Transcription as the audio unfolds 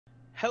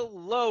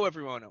Hello,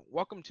 everyone.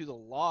 Welcome to the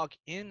Log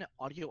In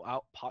Audio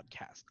Out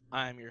podcast.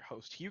 I'm your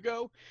host,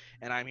 Hugo,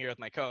 and I'm here with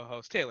my co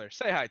host, Taylor.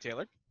 Say hi,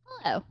 Taylor.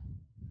 Hello.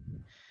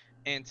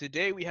 And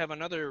today we have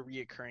another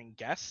reoccurring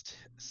guest.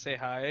 Say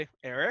hi,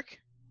 Eric.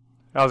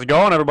 How's it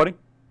going, everybody?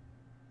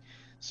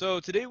 So,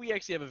 today we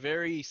actually have a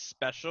very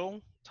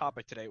special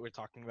topic today we're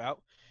talking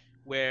about,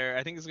 where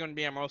I think this is going to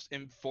be our most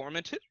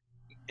informative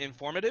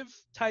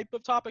type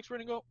of topics we're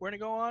going to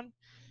go on.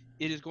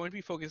 It is going to be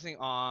focusing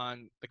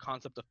on the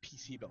concept of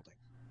PC building.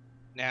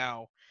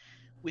 Now,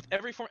 with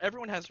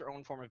everyone has their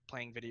own form of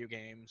playing video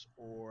games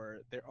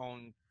or their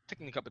own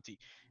technical cup of tea,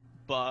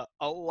 but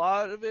a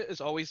lot of it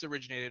is always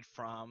originated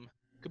from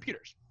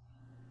computers.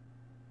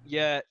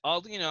 Yet,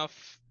 oddly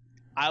enough,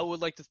 I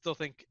would like to still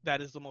think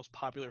that is the most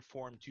popular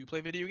form to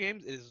play video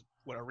games. It is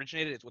what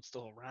originated, it's what's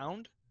still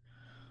around.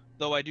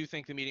 Though I do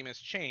think the medium has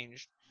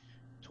changed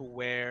to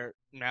where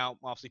now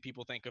obviously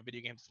people think of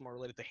video games as more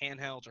related to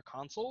handhelds or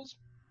consoles.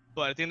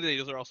 But at the end of the day,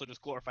 those are also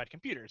just glorified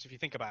computers if you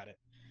think about it.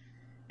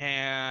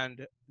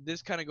 And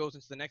this kind of goes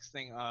into the next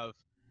thing of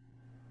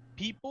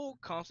people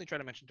constantly try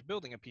to mention to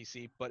building a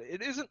PC, but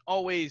it isn't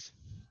always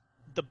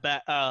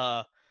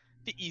the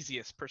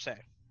easiest per se.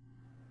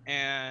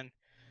 And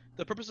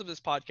the purpose of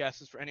this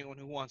podcast is for anyone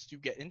who wants to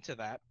get into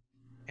that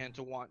and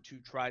to want to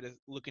try to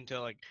look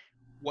into like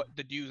what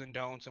the do's and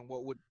don'ts and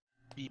what would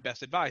be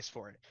best advice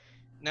for it.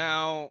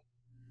 Now,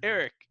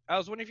 Eric, I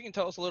was wondering if you can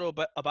tell us a little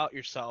bit about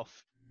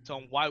yourself,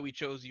 so why we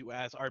chose you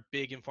as our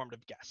big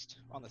informative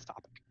guest on this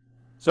topic.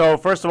 So,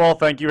 first of all,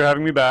 thank you for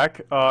having me back,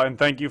 and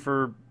thank you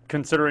for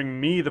considering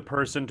me the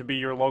person to be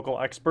your local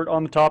expert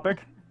on the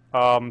topic.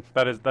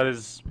 That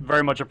is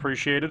very much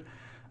appreciated.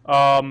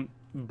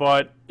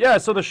 But yeah,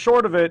 so the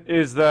short of it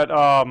is that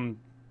when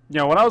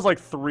I was like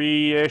 4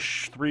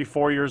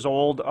 years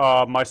old,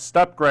 my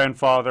step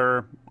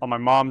grandfather on my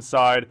mom's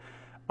side,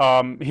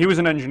 he was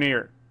an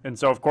engineer, and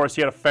so of course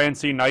he had a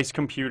fancy, nice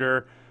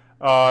computer.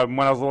 When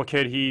I was a little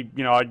kid,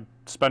 I'd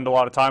spend a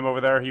lot of time over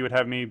there. He'd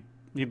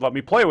let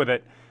me play with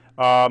it.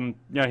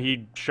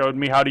 He showed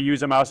me how to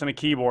use a mouse and a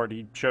keyboard.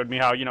 He showed me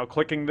how,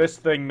 clicking this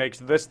thing makes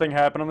this thing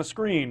happen on the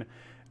screen.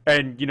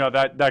 And,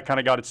 that kind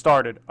of got it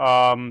started.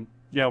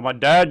 My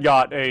dad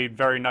got a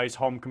very nice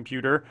home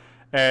computer,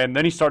 and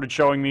then he started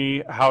showing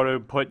me how to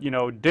put,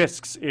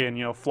 discs in,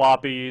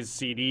 floppies,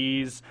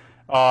 CDs,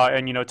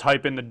 and,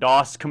 type in the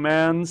DOS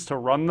commands to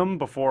run them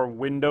before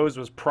Windows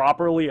was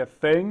properly a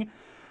thing.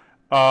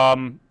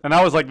 And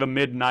that was like the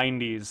mid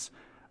 90s.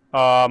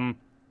 And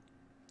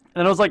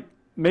I was like,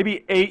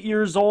 maybe 8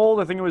 years old.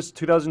 I think it was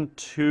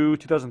 2002,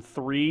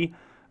 2003,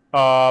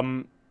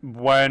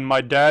 when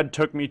my dad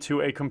took me to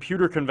a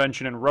computer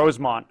convention in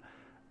Rosemont.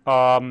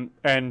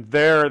 And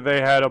there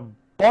they had a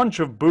bunch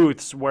of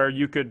booths where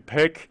you could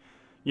pick,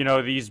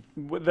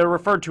 they're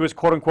referred to as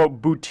quote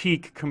unquote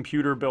boutique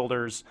computer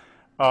builders,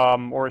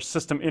 or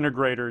system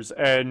integrators.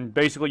 And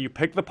basically you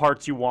pick the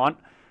parts you want,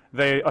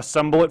 they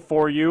assemble it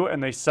for you,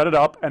 and they set it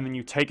up, and then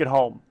you take it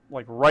home,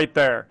 like right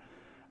there.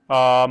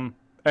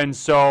 And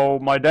so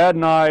my dad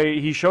and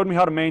he showed me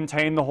how to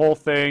maintain the whole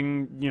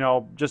thing,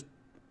 just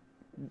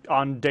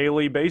on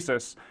daily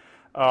basis.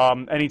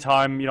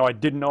 Anytime, I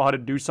didn't know how to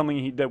do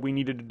something that we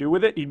needed to do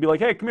with it, he'd be like,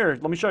 hey, come here,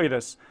 let me show you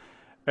this.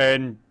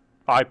 And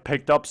I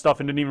picked up stuff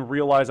and didn't even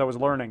realize I was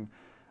learning.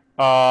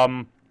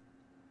 So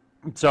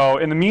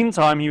in the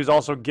meantime, he was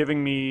also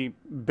giving me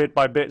bit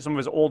by bit some of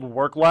his old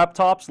work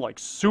laptops, like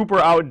super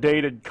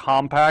outdated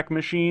Compaq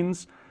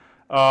machines.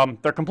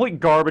 They're complete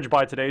garbage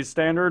by today's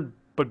standard,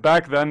 but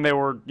back then they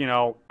were,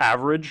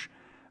 average.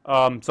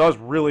 So that was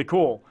really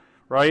cool,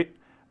 right?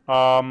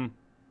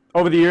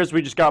 Over the years,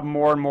 we just got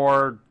more and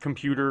more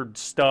computer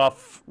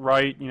stuff,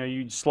 right?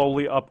 You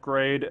slowly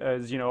upgrade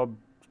as, a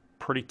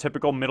pretty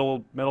typical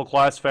middle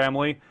class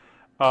family.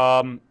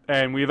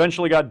 And we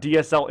eventually got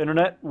DSL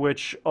internet,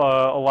 which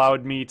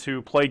allowed me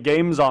to play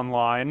games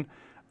online.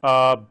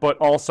 But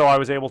also I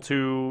was able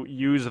to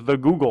use the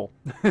Google,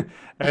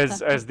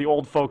 as the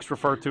old folks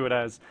refer to it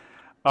as.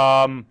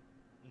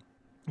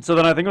 So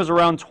then I think it was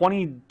around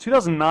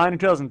 2009,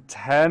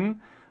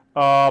 2010,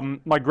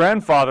 my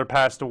grandfather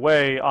passed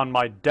away on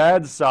my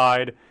dad's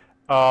side,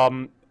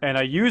 and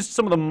I used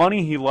some of the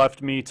money he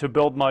left me to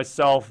build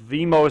myself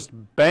the most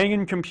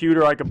banging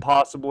computer I could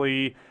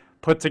possibly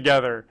put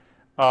together.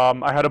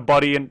 I had a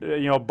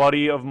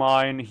buddy of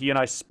mine. He and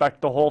I spec'd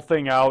the whole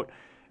thing out,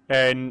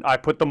 and I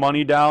put the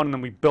money down, and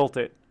then we built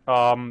it.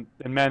 And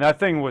man, that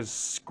thing was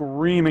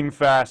screaming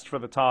fast for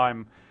the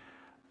time.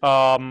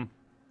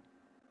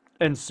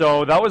 And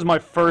so that was my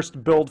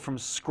first build from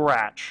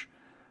scratch.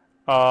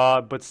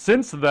 But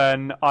since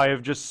then, I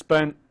have just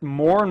spent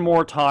more and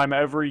more time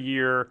every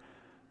year,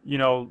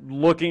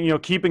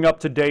 keeping up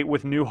to date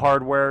with new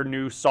hardware,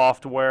 new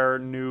software,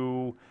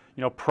 new,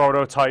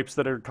 prototypes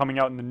that are coming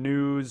out in the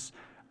news,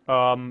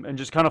 and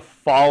just kind of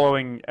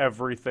following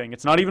everything.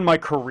 It's not even my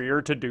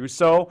career to do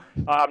so.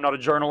 I'm not a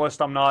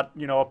journalist. I'm not, a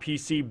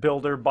PC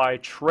builder by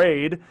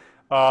trade.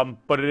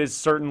 But it is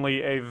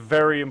certainly a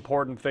very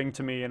important thing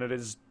to me, and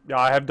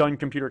I have done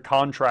computer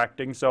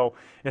contracting, so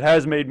it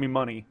has made me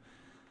money.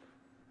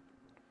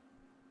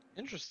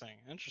 Interesting,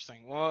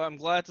 interesting. Well, I'm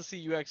glad to see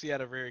you actually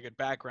had a very good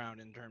background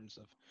in terms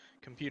of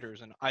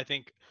computers, and I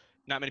think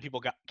not many people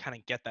got kind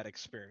of get that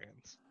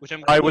experience,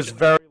 I was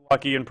very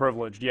lucky and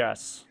privileged,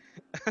 yes.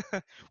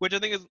 which I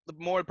think is the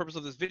more purpose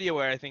of this video.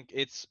 Where I think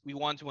it's we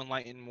want to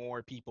enlighten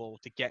more people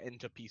to get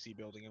into PC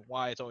building and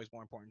why it's always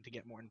more important to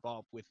get more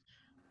involved with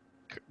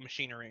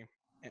machinery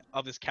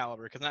of this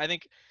caliber. Because I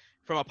think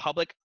from a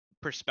public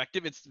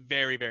perspective, it's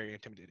very, very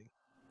intimidating.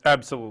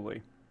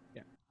 Absolutely.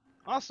 Yeah,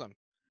 awesome.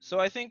 So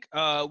I think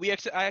I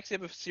actually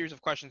have a series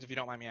of questions if you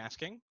don't mind me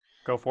asking.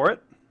 Go for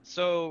it.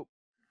 So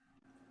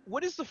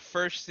what is the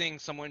first thing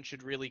someone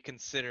should really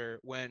consider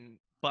when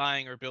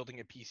buying or building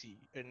a PC?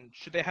 And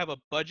should they have a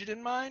budget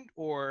in mind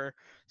or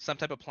some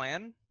type of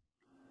plan?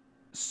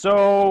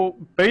 So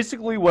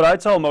basically, what I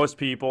tell most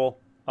people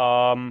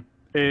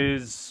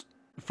is,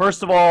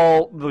 first of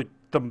all,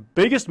 the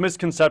biggest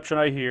misconception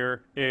I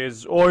hear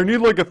is, oh, I need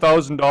like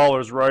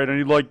 $1,000, right? I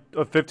need like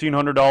a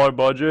 $1,500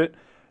 budget.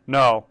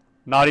 No,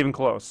 not even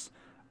close.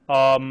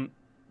 Um,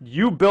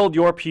 you build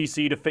your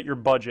PC to fit your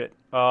budget.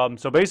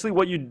 So basically,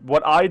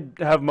 what I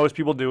have most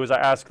people do is I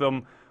ask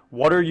them,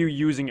 what are you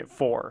using it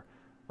for?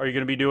 Are you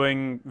going to be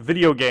doing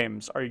video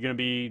games? Are you going to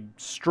be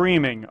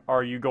streaming?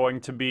 Are you going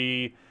to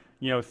be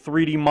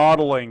 3D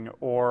modeling,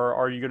 or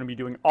are you going to be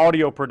doing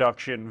audio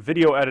production,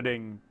 video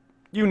editing,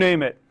 you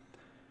name it?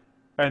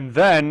 And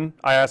then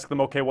I ask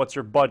them, okay, what's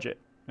your budget?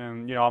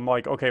 And I'm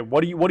like, okay,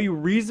 what are you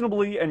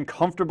reasonably and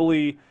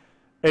comfortably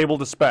able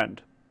to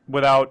spend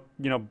without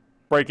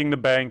breaking the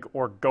bank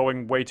or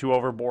going way too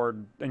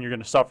overboard, and you're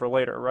going to suffer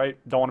later, right?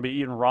 Don't want to be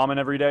eating ramen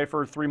every day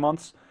for 3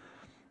 months.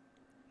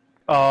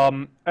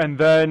 And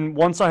then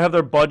once I have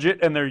their budget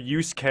and their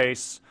use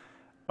case,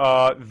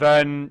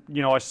 then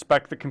I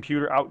spec the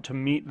computer out to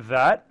meet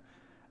that.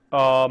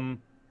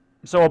 Um,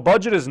 so a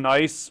budget is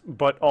nice,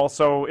 but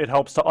also it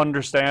helps to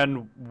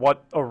understand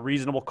what a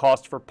reasonable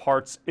cost for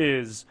parts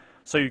is,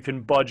 so you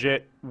can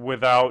budget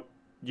without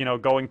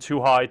going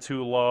too high,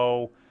 too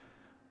low,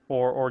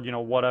 or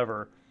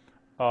whatever.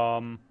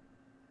 Um,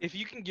 If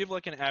you can give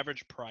like an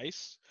average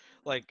price,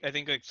 like I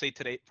think like say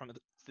today from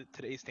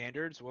today's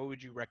standards, what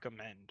would you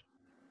recommend?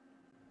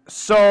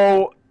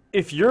 So,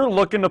 if you're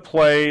looking to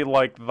play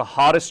like the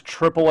hottest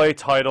AAA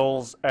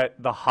titles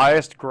at the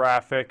highest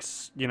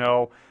graphics,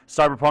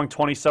 Cyberpunk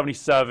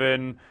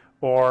 2077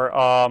 or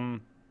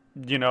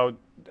you know,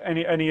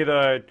 any of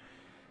the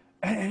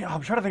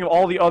I'm trying to think of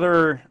all the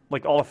other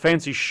like all the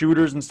fancy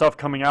shooters and stuff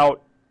coming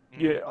out,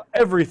 Mm-hmm.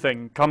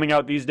 everything coming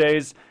out these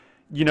days,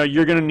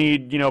 you're going to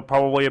need,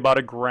 probably about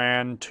a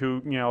grand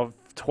to,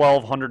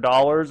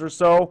 $1,200 or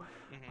so.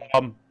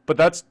 Mm-hmm. But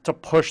that's to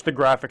push the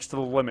graphics to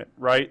the limit,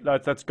 right?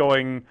 That's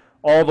going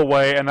all the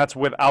way, and that's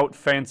without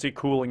fancy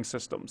cooling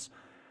systems.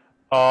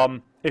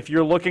 If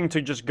you're looking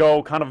to just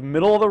go kind of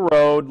middle of the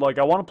road, like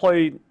I want to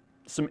play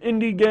some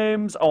indie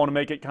games, I want to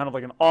make it kind of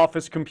like an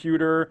office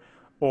computer,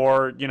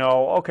 or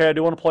okay, I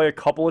do want to play a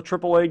couple of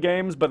AAA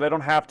games, but they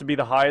don't have to be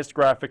the highest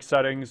graphic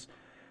settings.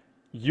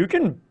 You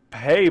can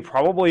pay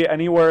probably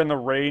anywhere in the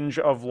range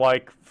of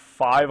like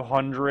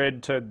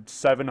 500 to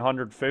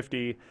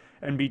 750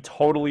 and be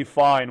totally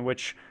fine,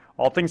 which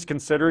all things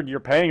considered,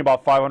 you're paying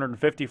about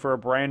 550 for a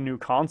brand new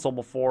console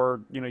before,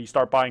 you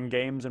start buying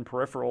games and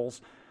peripherals.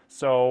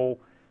 So,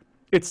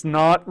 it's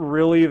not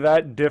really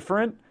that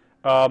different.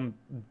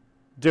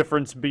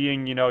 Difference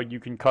being, you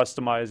can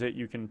customize it,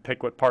 you can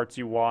pick what parts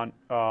you want.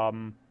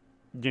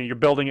 You're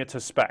building it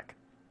to spec.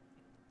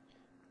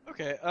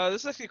 Okay,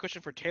 this is actually a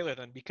question for Taylor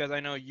then, because I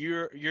know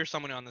you're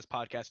someone on this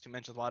podcast who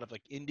mentions a lot of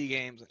like indie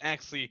games, and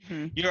actually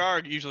Mhm. you're our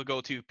usual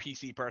go-to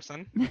PC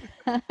person.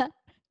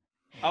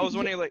 I was Yeah.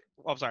 wondering like,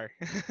 oh, I'm sorry.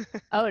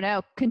 Oh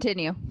no,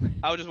 continue.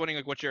 I was just wondering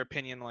like, what's your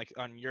opinion like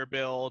on your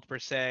build per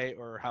se,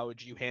 or how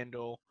would you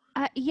handle?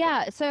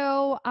 Yeah,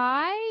 so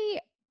I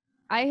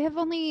have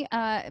only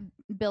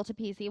built a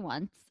PC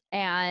once,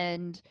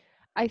 and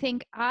I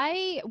think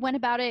I went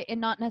about it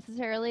in not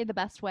necessarily the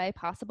best way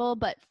possible,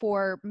 but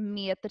for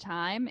me at the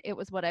time, it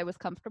was what I was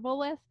comfortable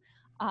with.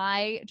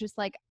 I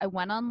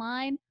went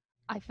online,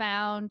 I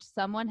found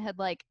someone had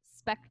like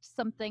specced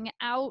something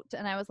out,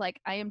 and I was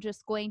like, I am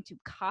just going to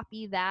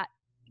copy that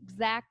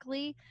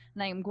exactly,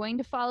 and I am going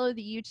to follow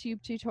the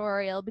YouTube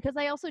tutorial because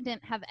I also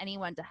didn't have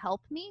anyone to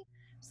help me.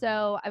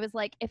 So I was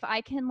like, if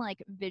I can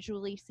like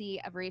visually see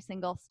every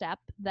single step,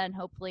 then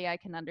hopefully I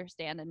can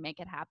understand and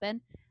make it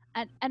happen.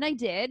 And I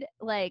did.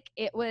 Like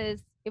it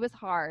was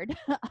hard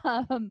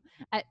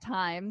at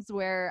times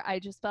where I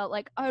just felt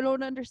like I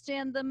don't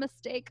understand the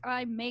mistake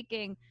I'm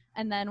making.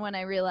 And then when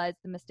I realized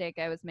the mistake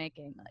I was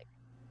making, like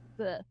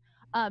the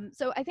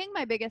so I think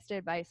my biggest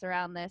advice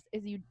around this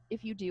is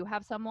if you do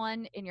have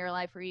someone in your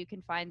life where you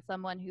can find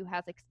someone who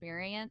has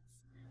experience,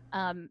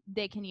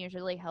 they can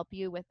usually help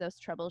you with those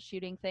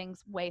troubleshooting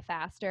things way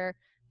faster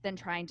than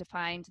trying to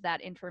find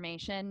that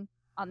information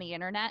on the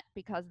internet,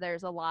 because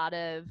there's a lot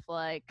of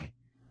like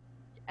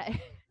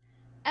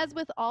as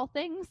with all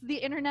things, the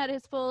internet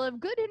is full of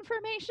good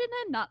information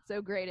and not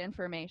so great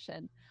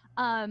information.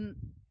 Um,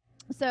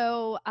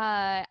 So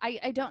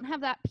I don't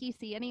have that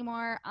PC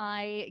anymore.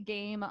 I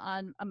game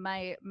on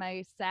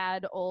my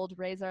sad old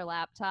Razer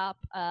laptop.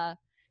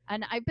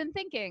 And I've been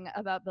thinking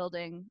about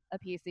building a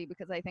PC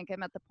because I think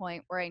I'm at the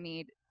point where I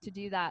need to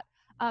do that.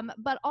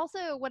 But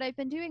also, what I've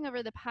been doing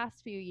over the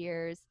past few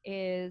years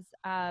is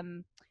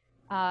for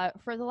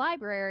the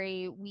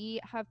library, we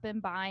have been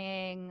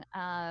buying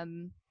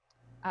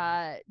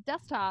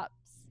desktops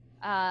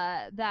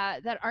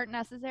that aren't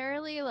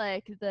necessarily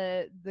like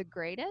the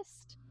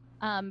greatest,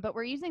 but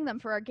we're using them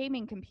for our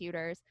gaming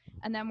computers,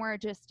 and then we're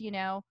just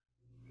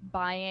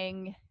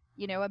buying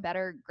a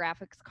better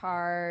graphics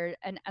card,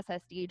 an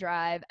SSD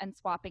drive, and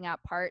swapping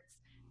out parts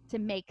to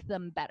make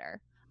them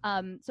better.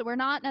 So we're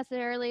not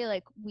necessarily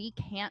like we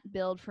can't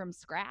build from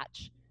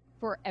scratch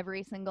for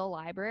every single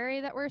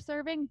library that we're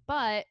serving,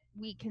 but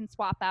we can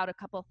swap out a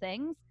couple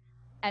things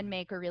and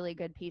make a really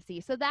good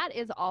PC. So that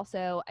is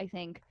also, I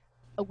think,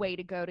 a way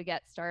to go to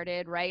get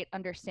started, right?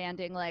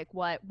 Understanding like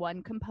what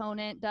one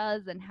component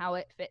does and how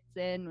it fits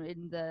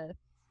in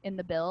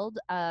the build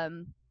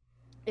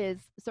is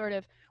sort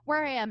of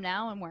where I am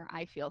now and where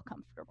I feel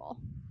comfortable.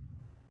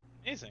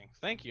 Amazing.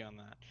 Thank you on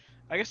that.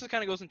 I guess this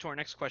kind of goes into our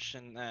next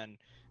question then.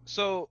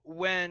 So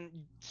when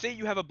say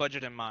you have a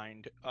budget in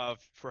mind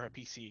for a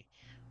PC,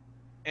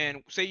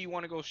 and say you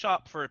want to go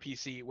shop for a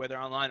PC, whether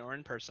online or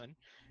in person,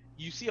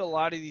 you see a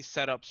lot of these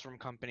setups from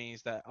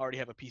companies that already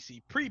have a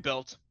PC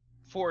pre-built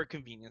for a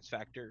convenience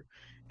factor,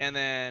 and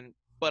then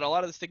but a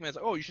lot of the stigma is,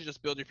 oh, you should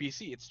just build your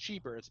PC. It's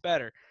cheaper. It's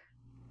better.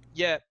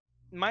 Yet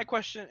my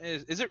question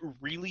is it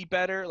really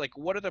better? Like,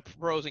 what are the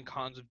pros and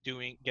cons of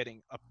getting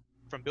a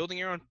from building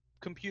your own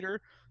computer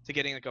to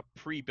getting like a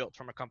pre-built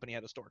from a company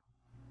at a store?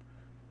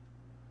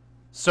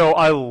 So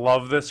I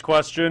love this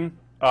question,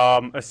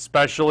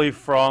 especially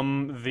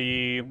from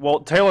well,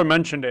 Taylor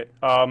mentioned it,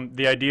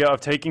 the idea of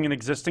taking an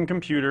existing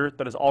computer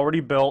that is already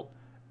built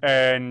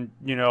and,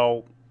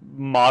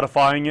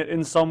 modifying it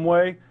in some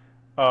way.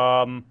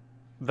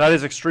 That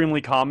is extremely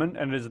common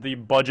and is the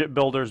budget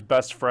builder's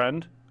best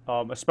friend,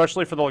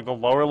 especially for the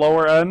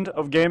lower end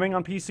of gaming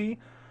on PC.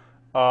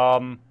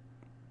 Um,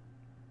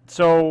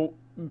 so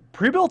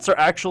pre-builts are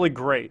actually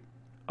great.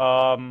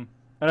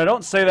 And I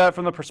don't say that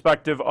from the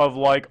perspective of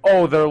like,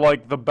 oh, they're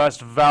like the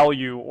best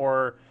value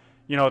or,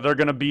 they're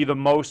going to be the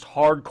most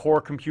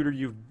hardcore computer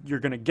you're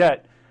going to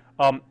get.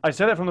 I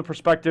say that from the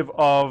perspective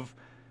of,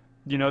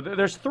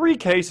 there's three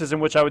cases in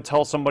which I would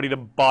tell somebody to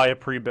buy a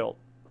pre-built.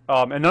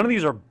 And none of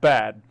these are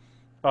bad.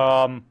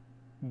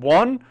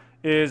 One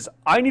is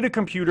I need a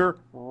computer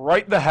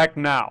right the heck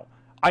now.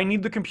 I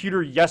need the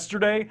computer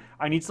yesterday.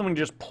 I need someone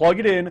to just plug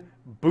it in,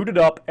 boot it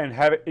up, and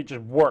have it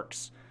just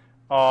works.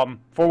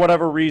 For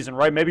whatever reason,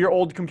 right? Maybe your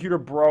old computer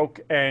broke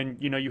and,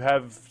 you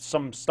have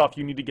some stuff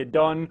you need to get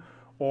done,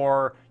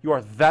 or you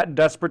are that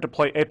desperate to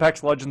play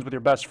Apex Legends with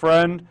your best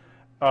friend.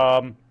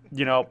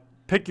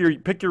 Pick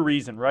your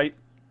reason, right?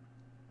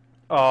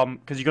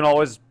 Because you can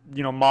always,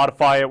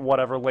 modify it,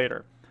 whatever,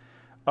 later.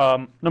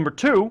 Number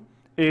two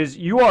is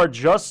you are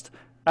just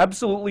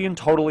absolutely and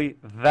totally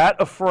that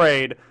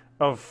afraid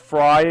of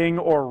frying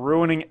or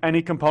ruining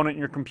any component in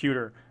your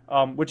computer,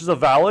 which is a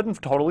valid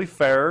and totally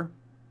fair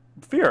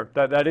fear.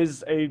 That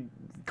is a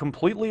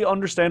completely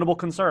understandable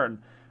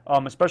concern,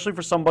 especially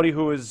for somebody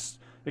who is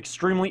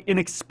extremely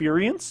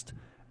inexperienced,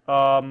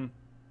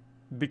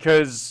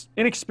 because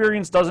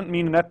inexperience doesn't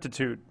mean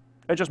ineptitude.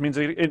 It just means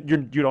you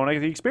don't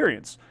have the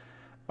experience.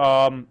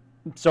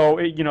 So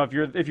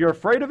if you're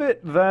afraid of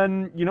it,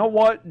 then you know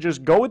what?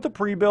 Just go with the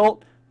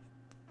pre-built.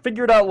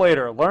 Figure it out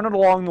later. Learn it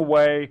along the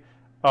way.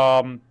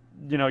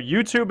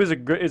 YouTube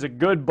is a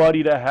good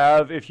buddy to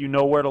have if you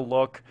know where to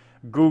look.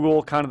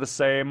 Google, kind of the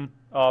same.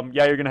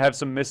 Yeah, you're going to have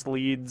some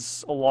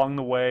misleads along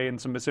the way and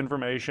some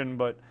misinformation,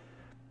 but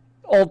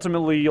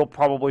ultimately you'll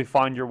probably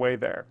find your way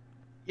there.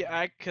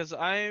 Yeah, because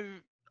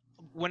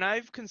when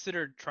I've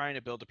considered trying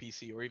to build a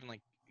PC or even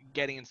like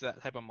getting into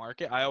that type of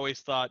market, I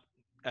always thought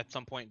at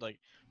some point like,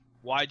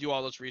 why do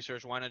all this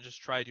research? Why not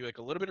just try to do like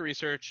a little bit of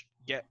research,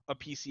 get a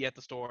PC at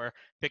the store,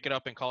 pick it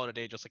up, and call it a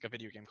day, just like a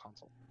video game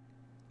console.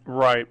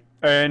 Right,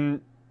 and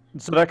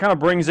so that kind of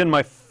brings in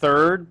my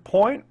third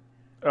point.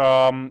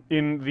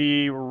 In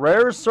the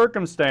rare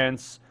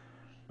circumstance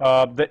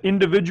that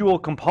individual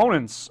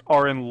components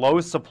are in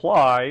low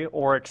supply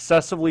or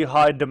excessively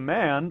high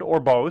demand or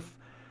both,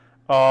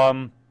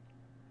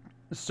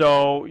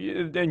 so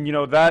and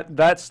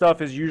that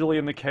stuff is usually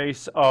in the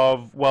case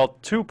of, well,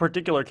 two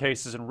particular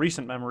cases in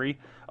recent memory,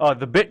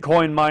 the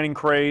Bitcoin mining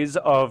craze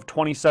of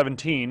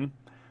 2017,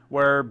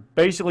 where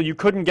basically you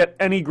couldn't get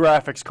any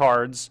graphics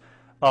cards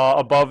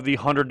above the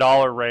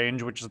 $100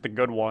 range, which is the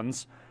good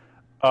ones.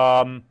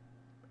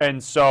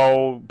 And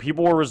so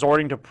people were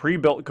resorting to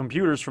pre-built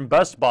computers from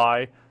Best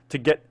Buy to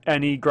get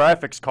any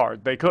graphics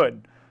card they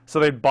could.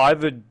 So they buy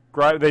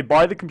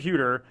the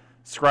computer,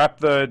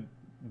 scrap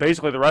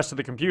basically the rest of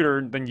the computer,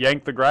 and then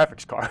yank the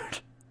graphics card.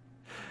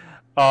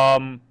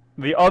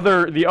 The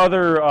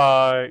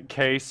other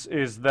case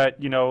is that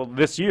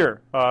this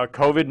year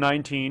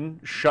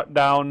COVID-19 shut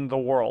down the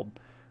world.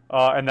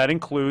 and that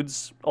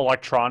includes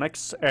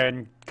electronics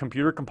and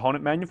computer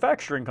component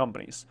manufacturing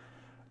companies.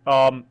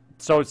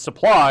 So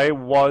supply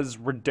was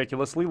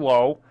ridiculously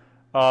low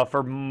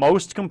for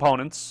most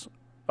components,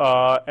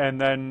 and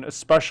then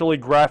especially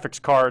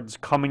graphics cards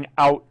coming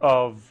out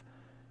of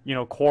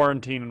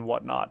quarantine and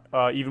whatnot.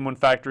 Even when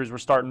factories were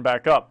starting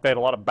back up, they had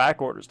a lot of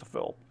back orders to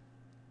fill.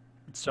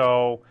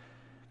 So,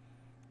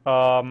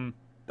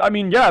 I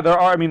mean, yeah, there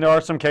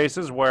are some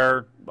cases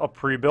where a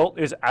pre-built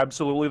is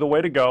absolutely the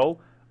way to go.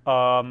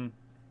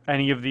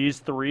 Any of these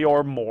three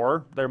or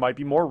more, there might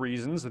be more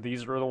reasons.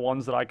 These are the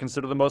ones that I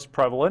consider the most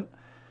prevalent.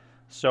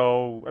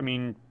 So, I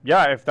mean,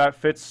 yeah, if that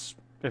fits,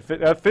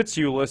 that fits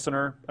you,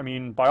 listener, I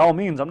mean, by all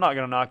means, I'm not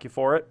gonna knock you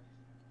for it.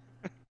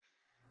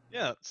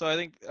 Yeah, so I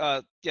think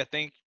yeah,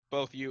 thank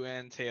both you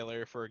and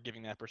Taylor for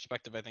giving that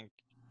perspective. I think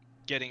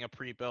getting a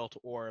pre-built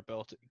or a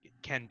built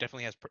can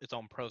definitely has its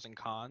own pros and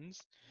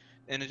cons,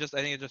 and I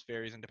think it just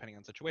varies and depending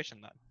on situation.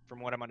 Then, from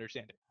what I'm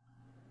understanding.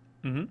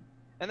 Mm-hmm.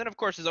 And then of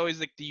course there's always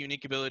like the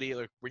unique ability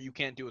like where you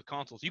can't do with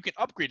consoles. You can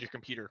upgrade your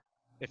computer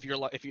if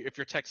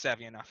you're tech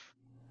savvy enough.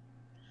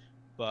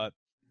 But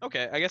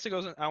okay, I guess I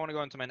want to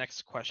go into my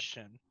next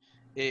question.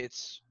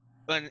 It's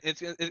and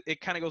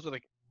it kind of goes with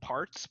like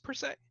parts per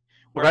se.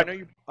 Where I Okay. know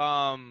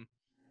you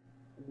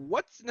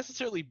what's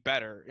necessarily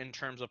better in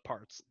terms of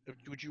parts?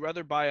 Would you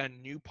rather buy a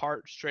new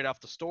part straight off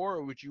the store,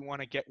 or would you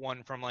want to get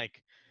one from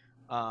like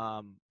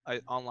an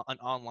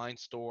online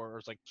store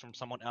or like from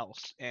someone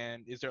else?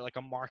 And is there like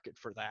a market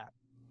for that?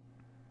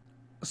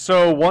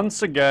 So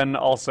once again,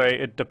 I'll say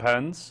it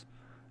depends.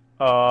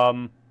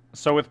 Um,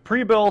 so with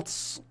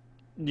pre-builts,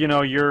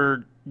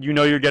 you're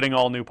getting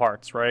all new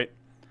parts, right?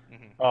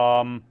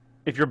 Hmm.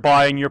 If you're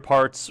buying your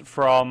parts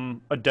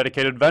from a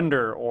dedicated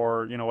vendor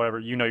or whatever,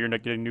 you're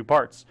not getting new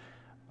parts.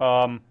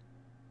 Um,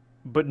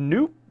 but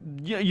you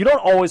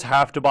don't always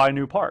have to buy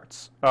new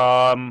parts.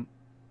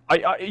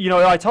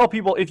 I tell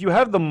people if you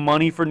have the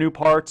money for new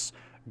parts,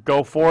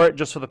 go for it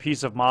just for the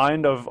peace of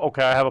mind of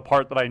okay, I have a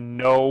part that I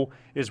know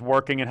is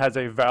working and has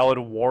a valid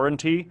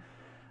warranty.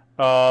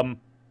 Um,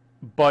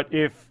 but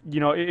if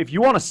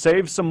you want to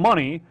save some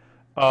money,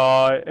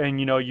 and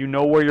you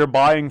know where you're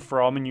buying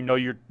from, and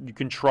you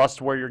can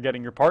trust where you're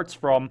getting your parts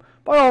from,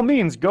 by all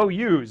means, go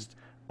used.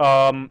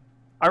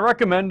 I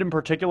recommend in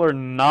particular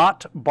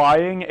not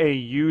buying a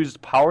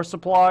used power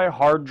supply,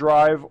 hard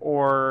drive,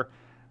 or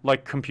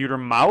like computer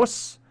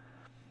mouse,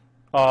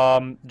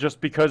 just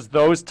because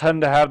those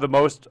tend to have the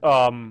most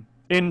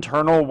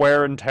internal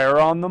wear and tear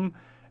on them,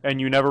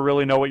 and you never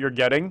really know what you're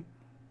getting.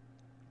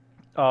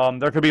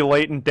 There could be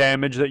latent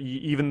damage that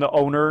even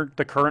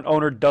the current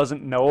owner,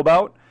 doesn't know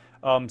about.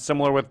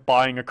 Similar with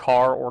buying a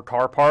car or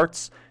car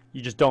parts,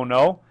 you just don't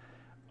know.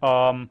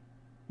 Um,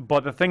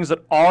 but the things that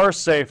are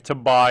safe to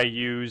buy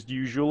used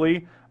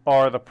usually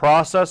are the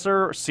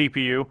processor,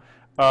 CPU,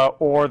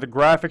 or the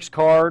graphics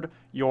card,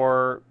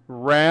 your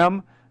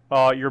RAM,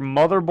 your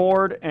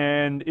motherboard,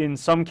 and in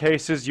some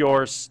cases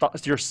your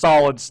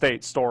solid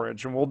state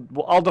storage. And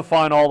I'll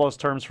define all those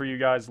terms for you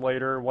guys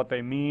later, what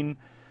they mean.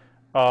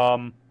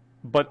 Um,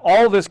 but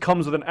all this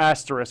comes with an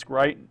asterisk,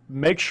 right?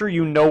 Make sure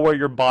you know where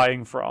you're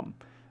buying from.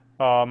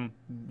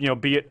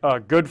 Be it a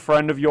good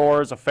friend of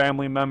yours, a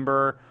family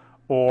member,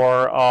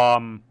 or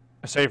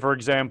say for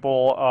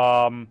example,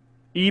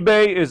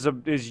 eBay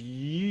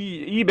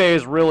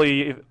is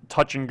really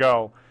touch and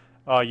go.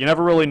 You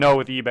never really know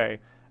with eBay.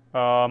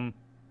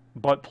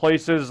 But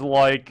places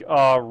like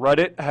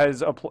Reddit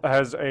has a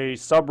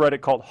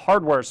subreddit called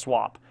Hardware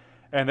Swap,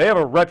 and they have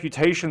a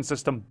reputation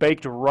system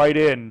baked right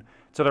in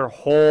to their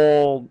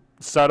whole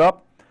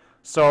setup.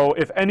 So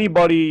if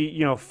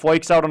anybody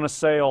flakes out on a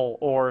sale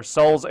or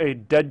sells a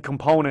dead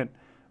component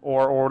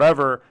or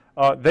whatever,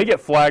 they get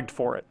flagged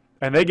for it,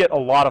 and they get a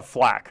lot of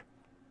flack.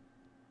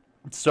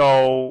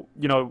 So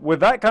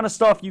with that kind of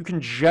stuff, you can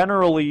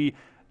generally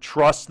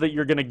trust that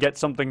you're going to get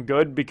something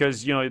good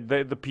because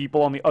the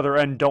people on the other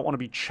end don't want to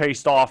be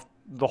chased off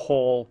the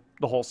whole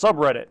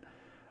subreddit.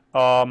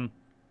 Um,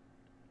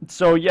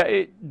 so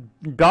yeah,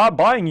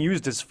 buying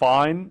used is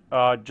fine.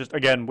 Just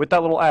again with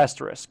that little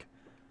asterisk.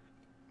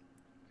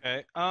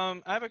 Okay.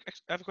 I have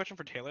a question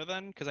for Taylor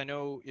then, because I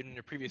know in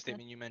your previous Mhm.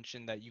 statement you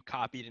mentioned that you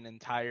copied an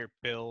entire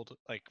build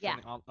like Yeah.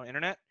 from the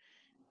internet.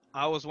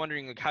 I was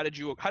wondering like how did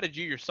you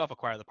yourself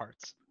acquire the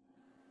parts?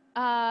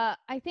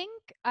 I think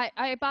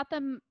I bought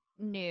them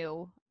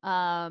new.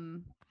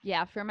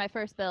 Yeah, for my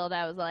first build,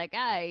 I was like,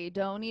 I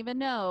don't even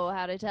know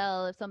how to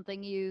tell if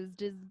something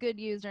used is good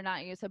used or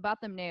not used. So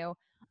bought them new.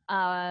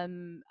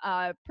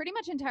 Pretty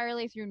much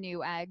entirely through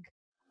Newegg.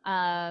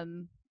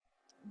 Um,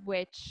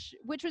 which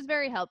was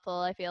very helpful.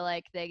 I feel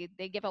like they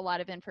give a lot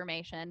of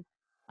information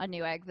on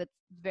Newegg that's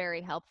very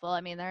helpful.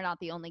 I mean, they're not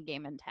the only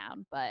game in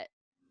town, but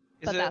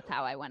Is it that's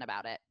how I went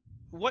about it.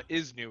 what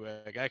is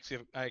Newegg? I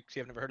actually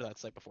have never heard of that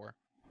site before.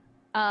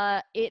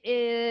 It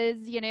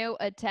is,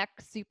 a tech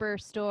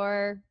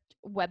superstore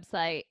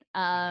website.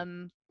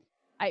 Hmm.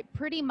 I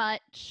pretty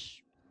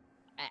much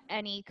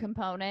any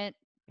component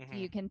Hmm.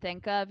 you can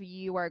think of,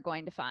 you are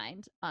going to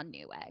find on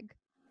Newegg.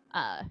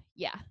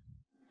 Yeah.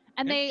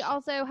 And they Interesting.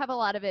 also have a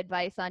lot of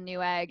advice on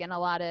Newegg and a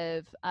lot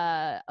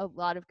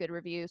of good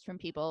reviews from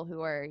people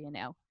who are,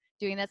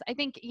 doing this. I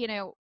think,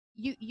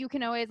 you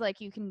can always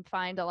you can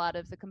find a lot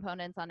of the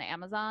components on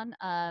Amazon.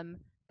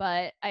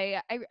 But I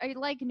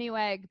like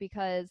Newegg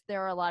because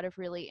there are a lot of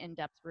really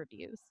in-depth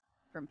reviews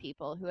from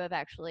people who have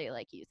actually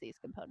used these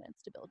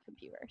components to build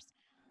computers.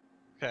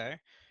 Okay.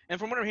 And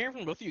from what I'm hearing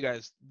from both of you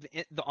guys,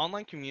 the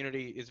online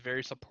community is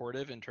very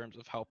supportive in terms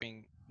of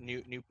helping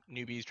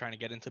newbies trying to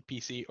get into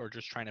PC or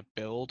just trying to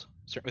build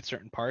with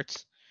certain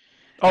parts.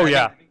 Oh And I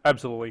yeah, think,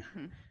 absolutely.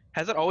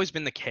 has that always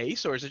been the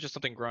case, or is it just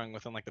something growing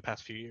within the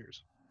past few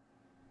years?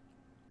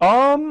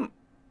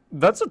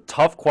 That's a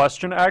tough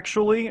question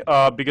actually,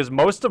 because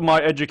most of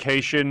my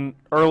education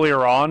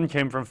earlier on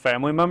came from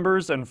family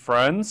members and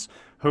friends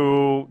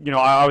who,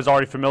 I was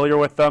already familiar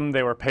with them.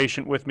 They were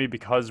patient with me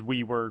because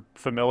we were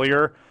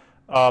familiar,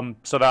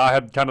 so that I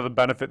had kind of the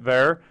benefit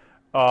there.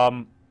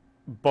 Um,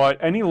 but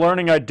any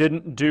learning I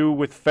didn't do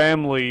with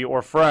family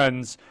or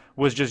friends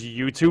was just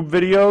YouTube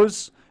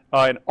videos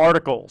and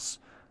articles.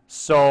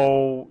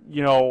 So,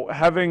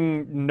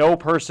 having no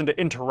person to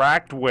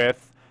interact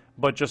with,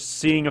 but just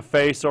seeing a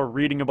face or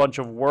reading a bunch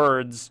of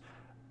words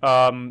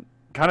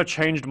kind of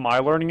changed my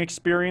learning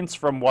experience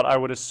from what I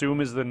would assume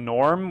is the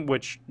norm,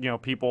 which,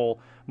 people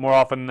more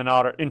often than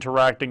not are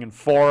interacting in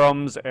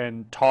forums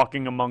and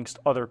talking amongst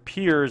other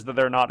peers that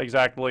they're not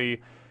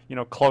exactly,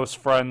 close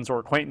friends or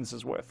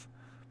acquaintances with.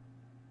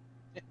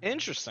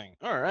 Interesting.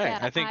 All right. Yeah,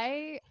 I think.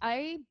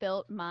 I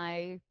built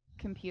my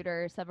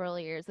computer several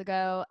years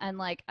ago,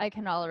 and I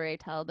can already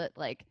tell that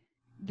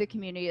the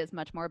community is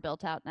much more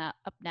built out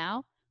up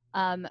now.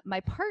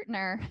 My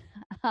partner,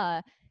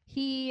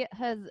 he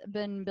has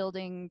been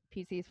building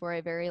PCs for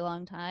a very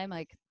long time,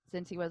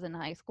 since he was in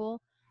high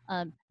school.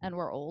 And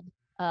we're old.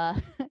 Uh,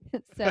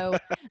 so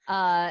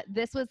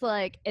this was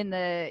in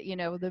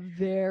the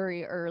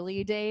very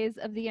early days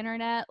of the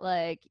internet,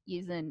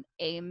 using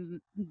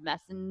AIM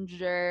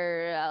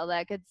Messenger, all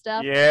that good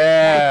stuff.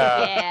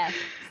 Yeah. Yeah.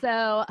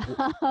 So,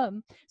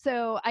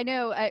 so I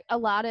know a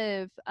lot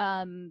of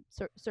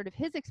sort of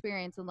his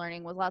experience in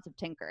learning was lots of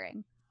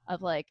tinkering,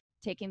 of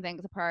taking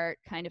things apart,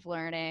 kind of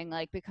learning,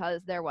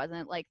 because there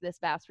wasn't this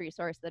vast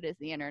resource that is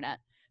the internet.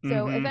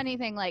 So if Mm-hmm.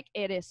 anything,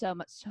 it is so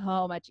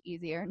much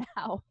easier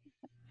now.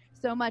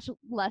 So much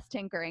less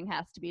tinkering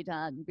has to be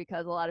done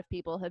because a lot of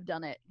people have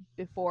done it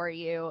before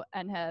you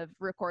and have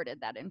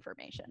recorded that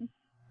information.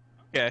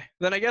 Okay.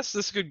 Then I guess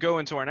this could go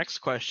into our next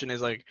question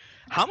is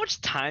how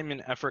much time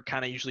and effort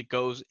kind of usually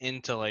goes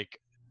into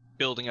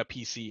building a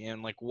PC,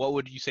 and what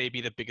would you say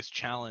be the biggest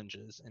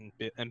challenges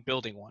in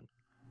building one?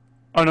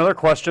 Another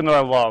question that I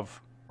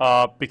love,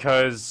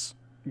 because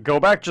go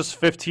back just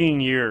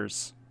 15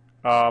 years,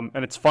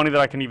 and it's funny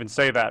that I can even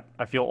say that.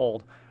 I feel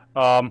old.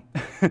 Um,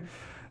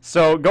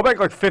 so go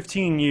back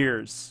 15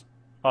 years,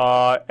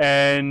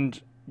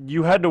 and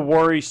you had to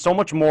worry so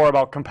much more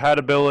about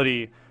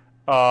compatibility,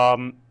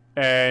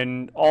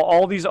 and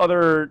all these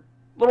other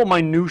little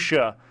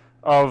minutia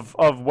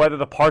of whether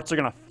the parts are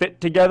going to fit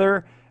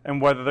together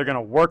and whether they're going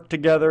to work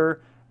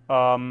together.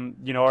 Are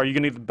you going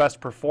to get the best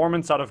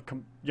performance out of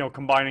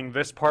combining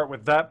this part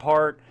with that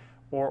part,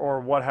 or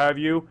what have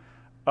you?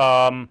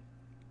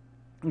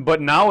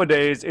 But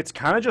nowadays, it's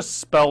kind of just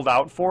spelled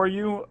out for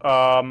you.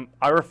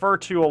 I refer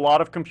to a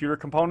lot of computer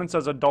components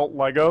as adult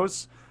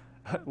Legos,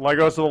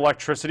 Legos with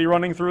electricity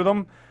running through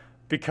them,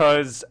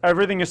 because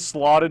everything is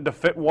slotted to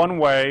fit one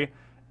way,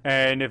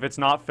 and if it's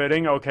not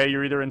fitting, okay,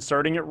 you're either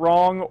inserting it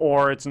wrong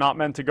or it's not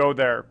meant to go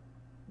there.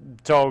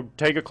 So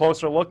take a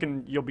closer look,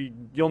 and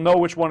you'll know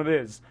which one it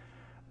is.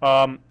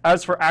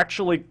 As for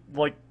actually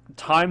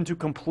time to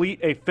complete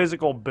a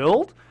physical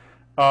build,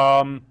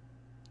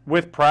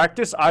 with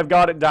practice, I've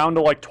got it down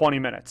to 20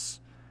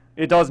 minutes.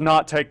 It does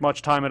not take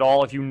much time at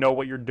all if you know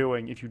what you're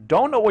doing. If you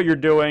don't know what you're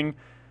doing,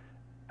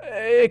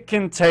 it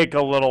can take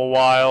a little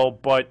while,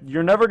 but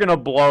you're never going to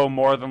blow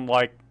more than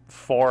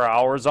 4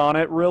 hours on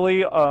it,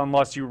 really,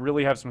 unless you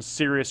really have some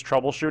serious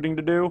troubleshooting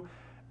to do.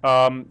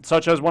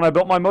 Such as when I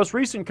built my most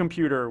recent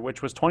computer,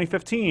 which was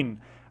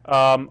 2015.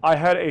 I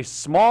had a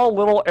small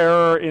little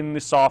error in the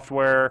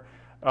software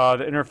that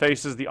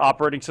interfaces the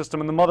operating system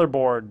and the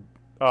motherboard,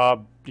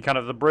 kind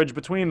of the bridge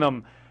between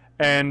them.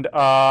 And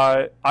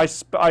I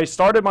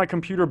started my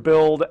computer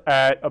build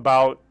at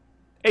about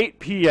 8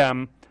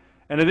 p.m.,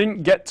 and I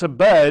didn't get to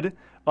bed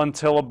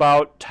until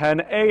about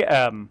 10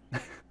 a.m.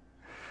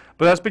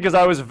 But that's because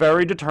I was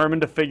very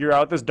determined to figure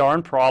out this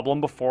darn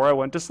problem before I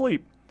went to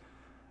sleep.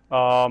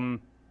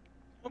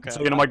 Okay.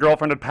 So, my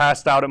girlfriend had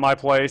passed out at my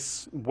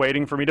place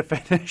waiting for me to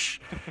finish.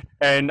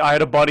 And I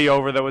had a buddy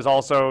over that was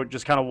also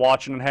just kind of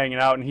watching and hanging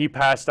out, and he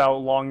passed out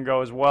long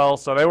ago as well.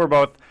 So they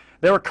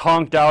were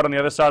conked out on the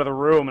other side of the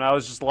room, and I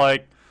was just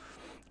like,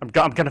 I'm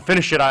going to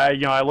finish it.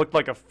 I looked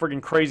like a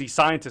friggin' crazy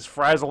scientist,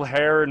 frazzled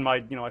hair, and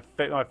my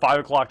 5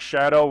 o'clock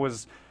shadow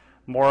was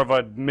more of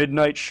a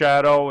midnight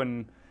shadow,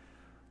 and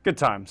good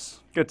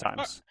times. Good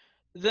times.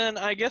 Then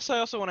I guess I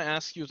also want to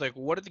ask you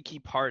what are the key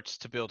parts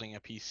to building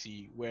a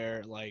PC?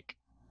 Where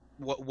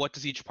what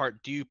does each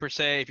part do per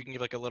se? If you can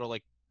give a little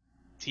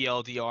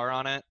TLDR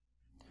on it.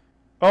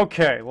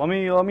 Okay, let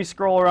me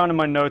scroll around in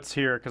my notes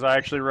here because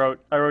I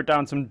wrote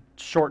down some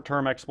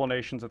short-term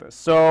explanations of this.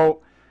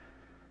 So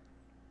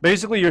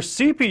basically, your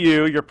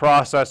CPU, your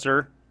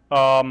processor,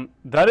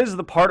 that is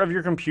the part of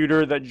your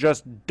computer that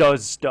just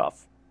does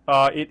stuff.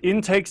 It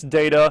intakes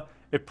data,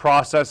 it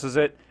processes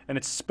it, and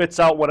it spits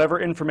out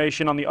whatever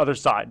information on the other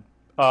side.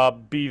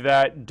 Be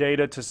that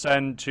data to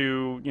send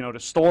to, to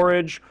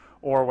storage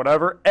or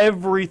whatever.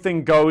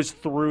 Everything goes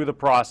through the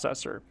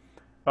processor.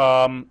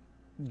 Um,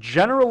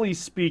 Generally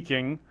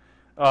speaking,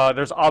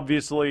 there's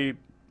obviously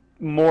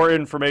more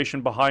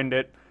information behind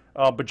it,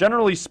 but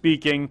generally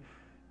speaking,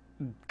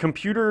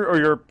 computer or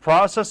your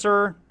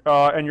processor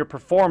and your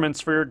performance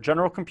for your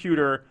general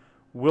computer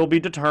will be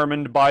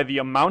determined by the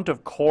amount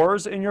of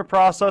cores in your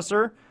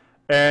processor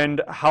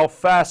and how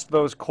fast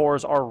those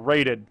cores are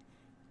rated.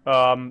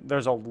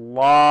 There's a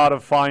lot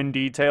of fine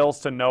details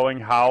to knowing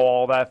how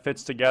all that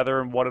fits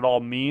together and what it all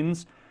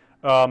means.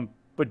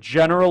 But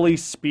generally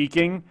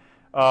speaking,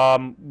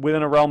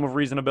 within a realm of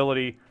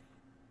reasonability,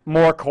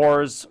 more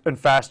cores and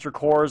faster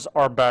cores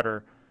are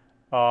better.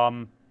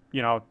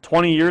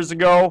 20 years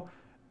ago,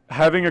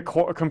 having a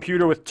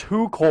computer with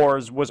 2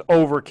 cores was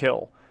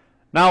overkill.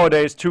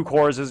 Nowadays, 2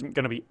 cores isn't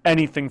going to be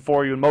anything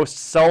for you, and most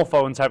cell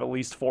phones have at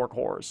least 4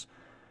 cores.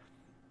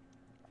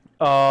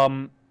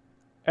 And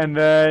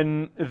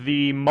then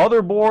the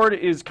motherboard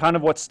is kind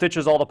of what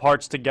stitches all the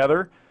parts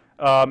together.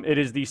 It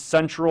is the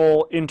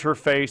central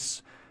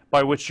interface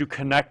by which you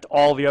connect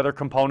all the other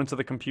components of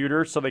the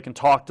computer so they can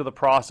talk to the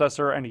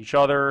processor and each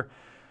other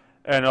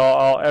and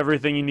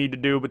everything you need to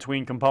do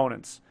between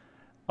components.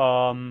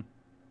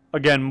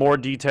 Again, more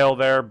detail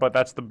there, but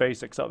that's the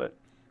basics of it.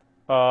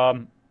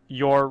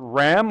 Your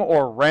RAM,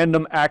 or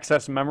random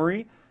access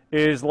memory,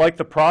 is like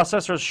the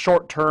processor's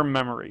short-term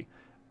memory.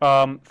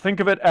 Think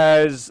of it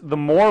as the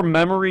more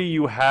memory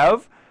you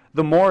have,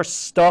 the more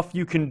stuff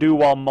you can do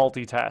while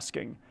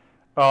multitasking.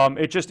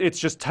 It's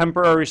just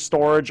temporary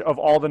storage of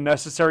all the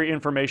necessary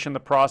information the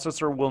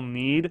processor will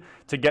need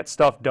to get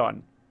stuff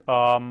done.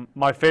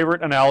 My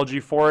favorite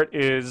analogy for it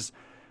is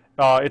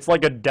it's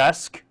like a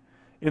desk,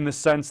 in the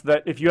sense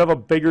that if you have a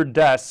bigger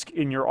desk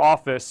in your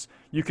office,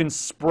 you can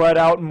spread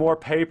out more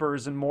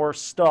papers and more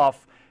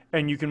stuff,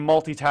 and you can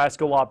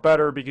multitask a lot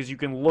better because you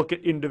can look at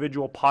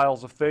individual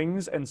piles of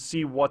things and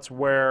see what's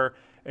where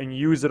and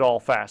use it all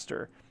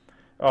faster,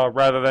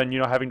 rather than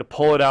having to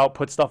pull it out,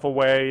 put stuff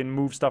away, and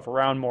move stuff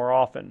around more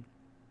often.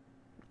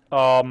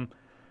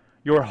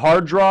 Your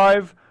hard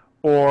drive,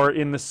 or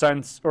in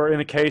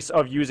the case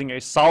of using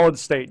a solid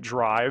state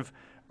drive,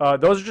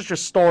 those are just your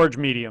storage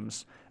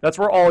mediums. That's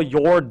where all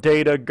your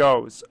data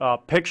goes.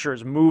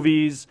 Pictures,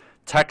 movies,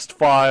 text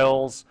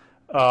files,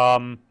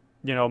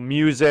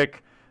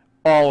 music,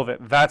 all of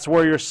it. That's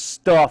where your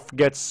stuff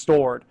gets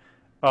stored.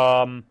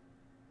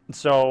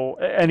 So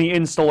any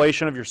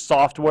installation of your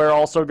software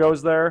also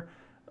goes there,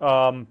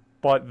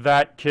 but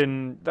that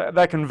can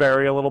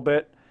vary a little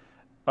bit.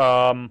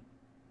 The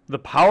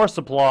power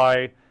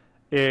supply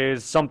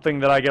is something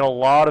that I get a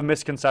lot of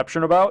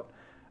misconception about.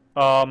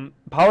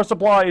 Power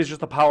supply is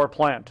just a power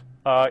plant.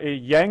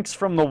 It yanks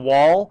from the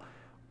wall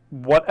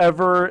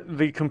whatever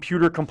the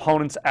computer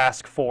components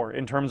ask for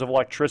in terms of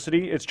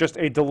electricity. It's just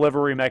a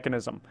delivery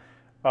mechanism.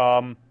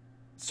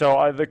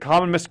 The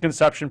common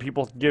misconception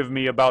people give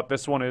me about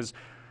this one is,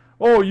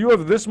 oh, you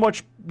have this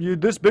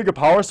big a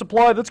power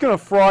supply, that's going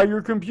to fry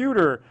your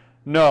computer.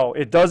 No,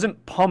 it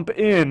doesn't pump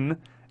in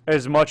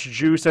as much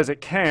juice as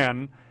it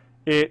can.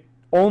 It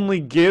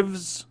only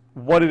gives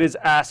what it is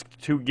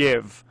asked to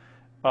give.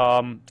 It's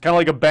kind of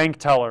like a bank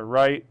teller,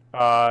 right?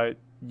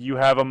 You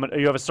have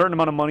a certain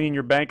amount of money in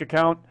your bank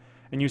account,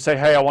 and you say,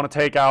 hey, I want to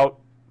take out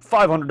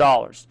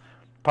 $500.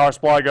 Power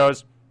supply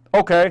goes,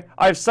 okay,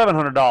 I have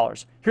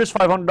 $700. Here's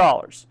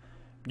 $500.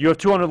 You have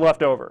 $200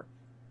 left over.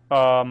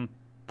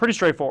 Pretty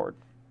straightforward.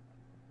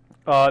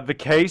 The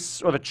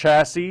case or the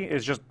chassis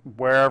is just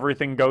where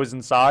everything goes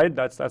inside.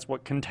 That's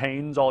what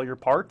contains all your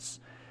parts,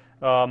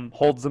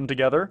 holds them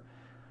together.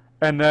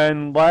 And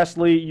then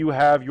lastly, you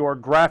have your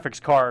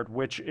graphics card,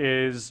 which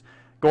is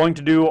going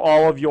to do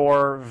all of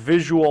your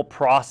visual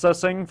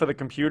processing for the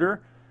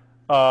computer.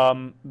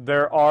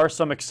 There are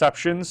some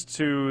exceptions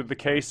to the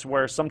case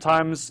where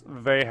sometimes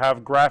they have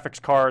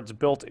graphics cards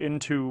built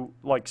into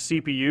like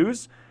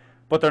CPUs,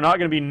 but they're not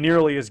going to be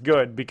nearly as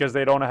good because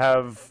they don't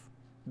have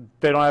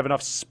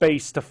enough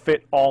space to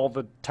fit all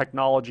the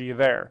technology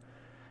there.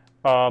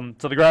 So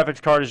the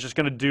graphics card is just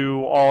going to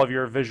do all of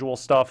your visual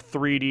stuff,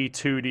 3D,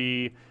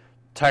 2D,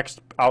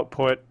 text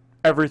output.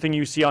 Everything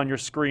you see on your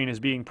screen is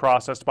being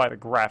processed by the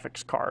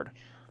graphics card.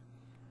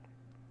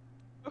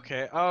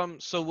 Okay.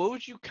 So what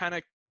would you kind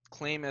of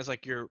claim as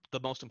like the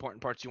most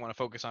important parts you want to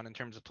focus on in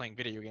terms of playing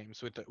video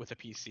games with a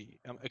PC?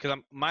 Because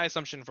my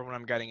assumption from what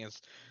I'm getting is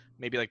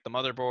maybe like the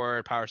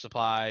motherboard, power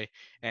supply,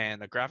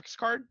 and a graphics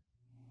card.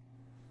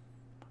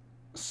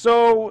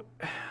 So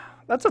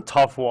that's a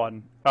tough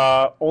one.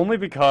 Only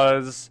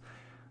because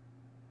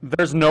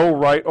there's no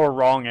right or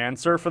wrong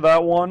answer for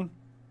that one.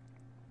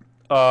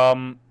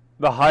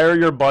 The higher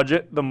your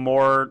budget, the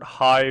more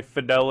high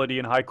fidelity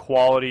and high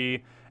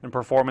quality and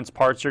performance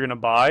parts you're going to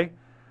buy.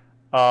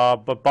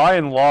 But by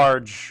and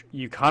large,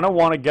 you kind of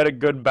want to get a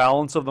good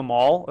balance of them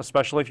all,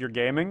 especially if you're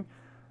gaming,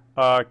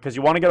 because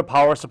you want to get a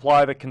power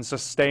supply that can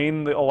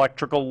sustain the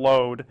electrical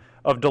load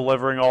of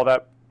delivering all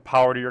that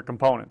power to your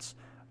components.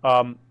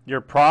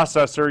 Your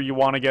processor, you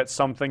want to get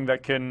something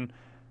that can,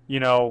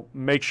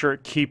 make sure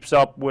it keeps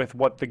up with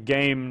what the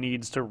game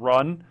needs to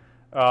run,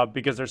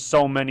 because there's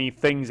so many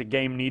things a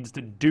game needs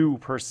to do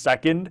per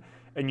second,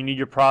 and you need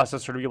your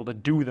processor to be able to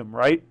do them,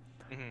 right?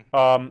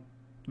 Mm-hmm.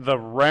 The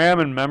RAM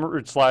and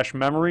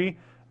memory,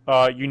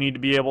 you need to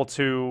be able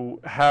to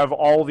have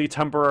all the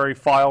temporary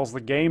files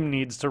the game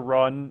needs to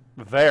run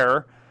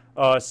there,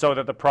 so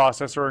that the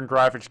processor and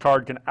graphics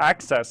card can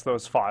access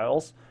those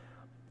files.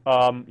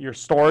 Your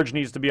storage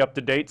needs to be up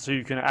to date so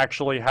you can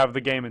actually have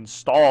the game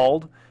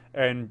installed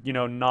and,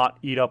 not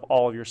eat up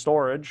all of your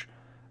storage.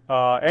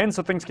 And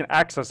so things can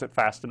access it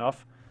fast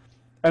enough.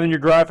 And then your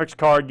graphics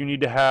card, you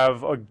need to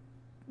have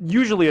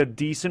usually a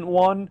decent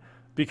one,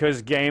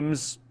 because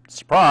games,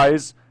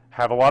 surprise,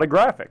 have a lot of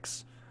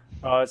graphics.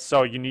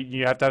 So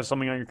you have to have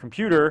something on your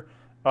computer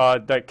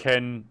that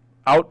can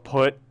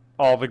output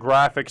all the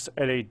graphics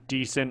at a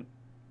decent,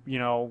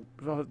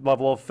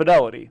 level of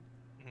fidelity.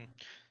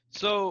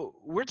 So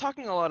we're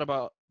talking a lot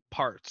about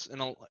parts,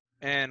 and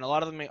a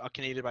lot of them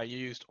can either buy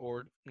used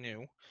or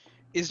new.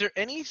 Is there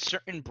any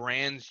certain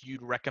brands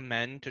you'd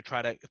recommend to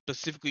try to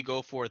specifically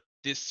go for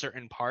this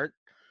certain part,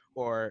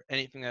 or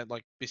anything that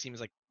seems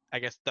like, I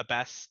guess, the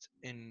best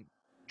in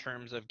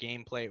terms of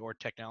gameplay or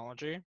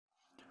technology?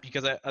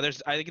 Because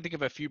I can think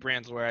of a few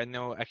brands where I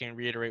know I can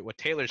reiterate what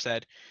Taylor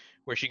said,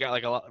 where she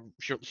got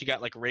she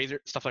got Razer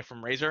stuff,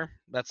 from Razer.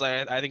 That's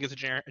I think it's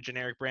a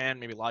generic brand,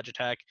 maybe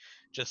Logitech,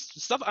 just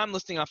stuff I'm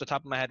listing off the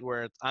top of my head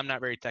where I'm not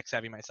very tech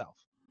savvy myself.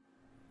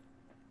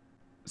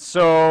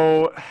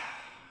 So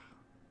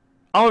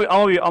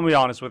I'll be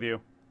honest with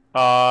you.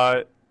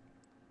 By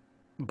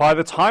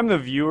the time the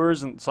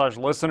viewers and /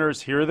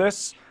 listeners hear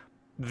this,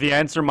 the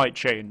answer might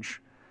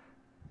change.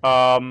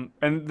 And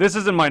this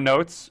is in my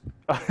notes,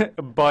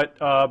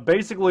 but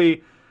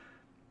basically,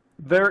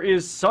 there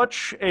is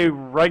such a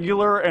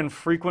regular and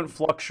frequent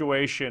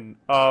fluctuation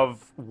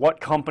of what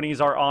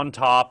companies are on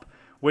top,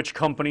 which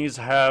companies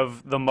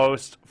have the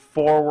most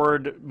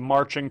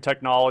forward-marching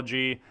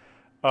technology,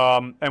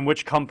 and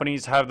which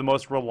companies have the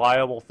most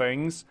reliable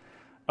things.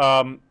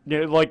 There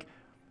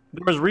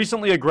was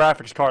recently a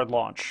graphics card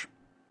launch,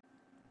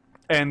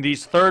 and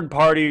these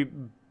third-party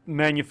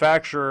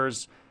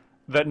manufacturers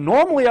that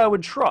normally I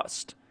would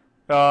trust,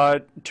 2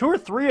 or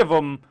 3 of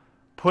them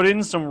put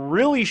in some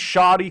really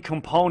shoddy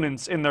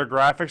components in their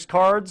graphics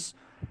cards,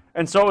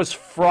 and so it was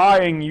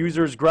frying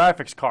users'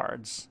 graphics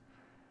cards.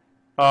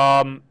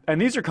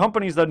 And these are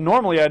companies that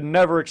normally I'd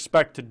never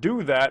expect to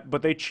do that,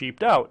 but they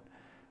cheaped out.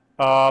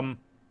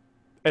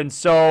 And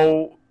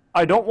so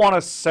I don't want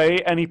to say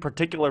any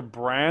particular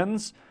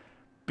brands,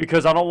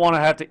 because I don't want to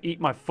have to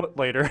eat my foot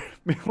later.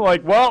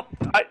 Like, well,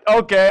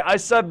 okay, I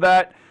said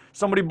that.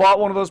 Somebody bought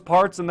one of those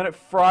parts and then it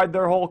fried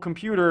their whole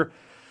computer.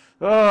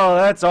 Oh,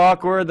 that's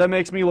awkward. That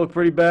makes me look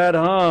pretty bad,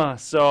 huh?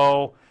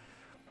 So,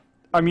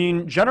 I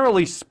mean,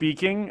 generally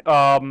speaking,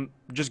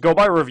 just go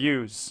by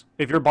reviews.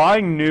 If you're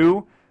buying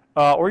new,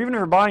 or even if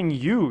you're buying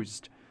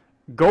used,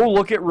 go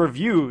look at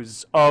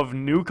reviews of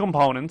new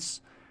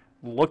components.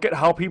 Look at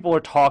how people are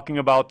talking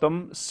about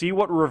them. See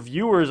what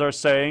reviewers are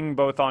saying,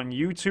 both on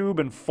YouTube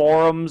and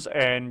forums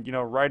and,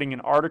 writing in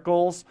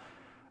articles.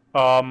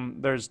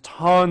 There's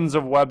tons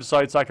of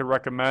websites I could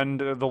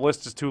recommend. The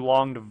list is too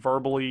long to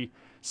verbally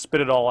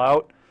spit it all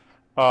out.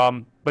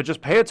 But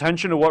just pay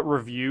attention to what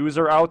reviews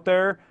are out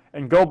there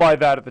and go by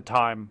that at the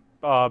time.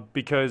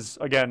 Because,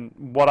 again,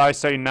 what I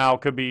say now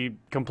could be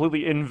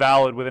completely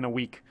invalid within a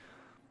week.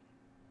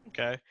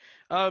 Okay.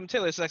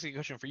 Taylor, this is actually a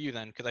question for you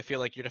then, because I feel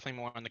like you're definitely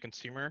more on the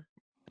consumer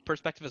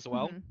perspective as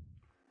well. Mm-hmm.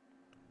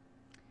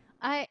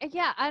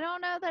 I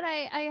don't know that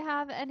I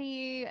have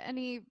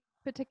any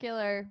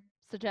particular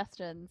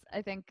suggestions.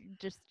 I think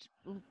just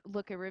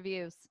look at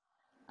reviews.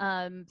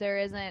 There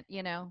isn't,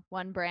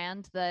 one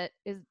brand that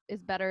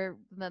is better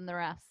than the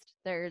rest.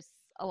 There's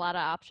a lot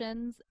of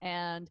options,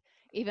 and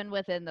even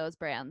within those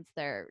brands,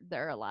 there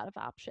are a lot of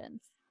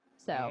options.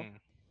 So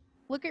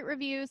look at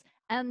reviews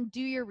and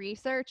do your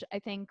research. I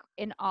think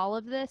in all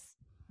of this,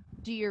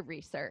 do your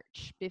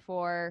research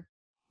before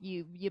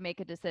you make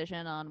a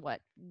decision on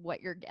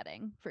what you're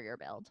getting for your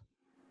build.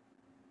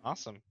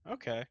 Awesome.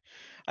 Okay.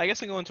 I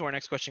guess we go into our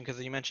next question,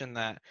 because you mentioned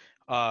that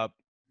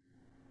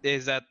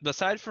is that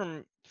aside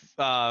from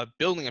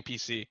building a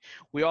PC,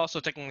 we also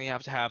technically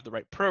have to have the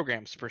right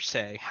programs per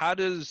se. How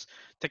does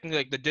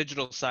technically the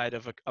digital side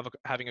of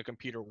having a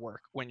computer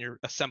work when you're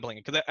assembling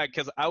it?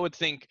 Because I would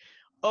think,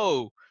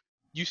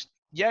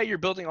 you're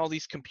building all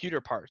these computer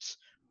parts,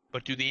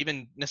 but do they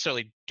even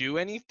necessarily do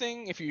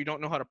anything if you don't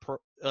know how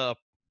to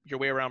your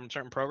way around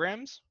certain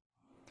programs?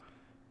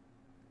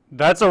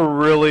 That's a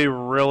really,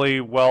 really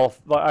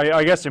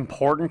I guess,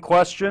 important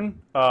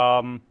question.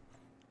 And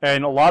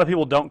a lot of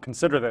people don't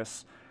consider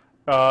this,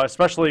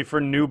 especially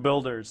for new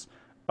builders.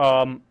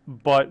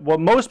 But what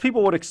most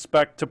people would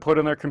expect to put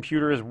in their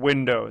computer is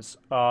Windows.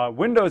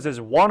 Windows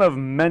is one of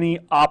many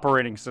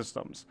operating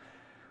systems.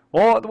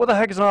 Well, what the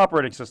heck is an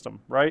operating system,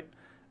 right?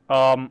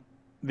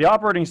 The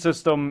operating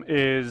system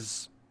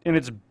is in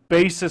its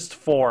basest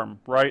form,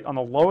 right? On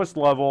the lowest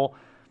level,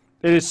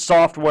 it is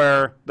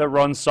software that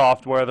runs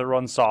software that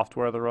runs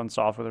software that runs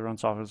software that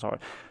runs software that runs software.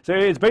 So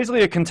it's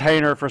basically a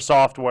container for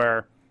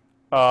software.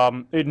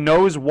 It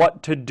knows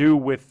what to do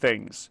with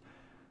things.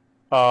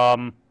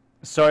 And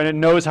it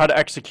knows how to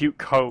execute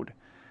code.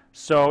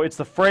 So it's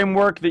the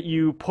framework that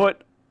you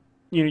put,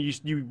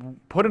 you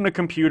put in a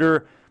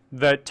computer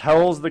that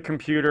tells the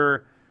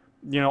computer,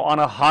 on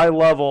a high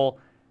level,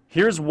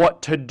 here's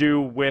what to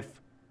do with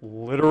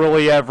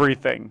literally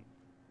everything.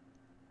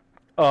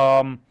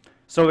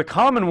 So the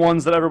common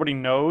ones that everybody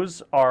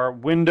knows are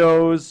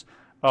Windows,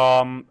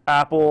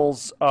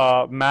 Apple's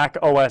Mac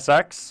OS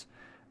X,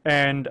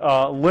 and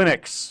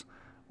Linux,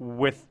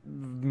 with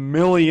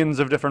millions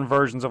of different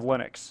versions of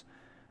Linux.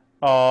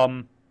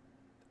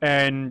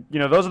 And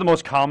those are the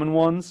most common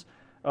ones.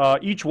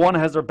 Each one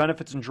has their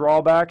benefits and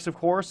drawbacks, of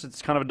course.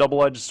 It's kind of a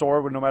double-edged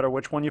sword no matter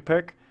which one you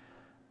pick.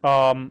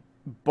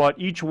 But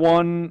each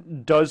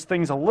one does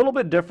things a little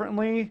bit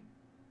differently,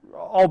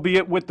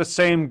 albeit with the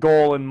same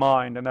goal in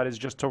mind, and that is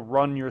just to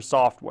run your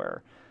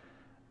software.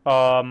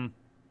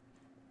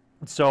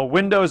 So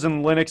Windows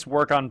and Linux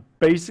work on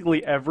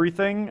basically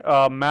everything.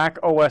 Mac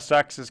OS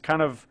X is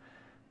kind of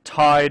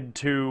tied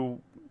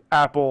to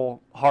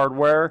Apple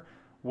hardware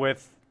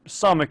with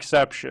some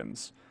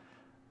exceptions.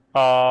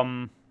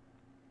 And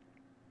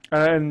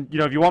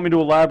if you want me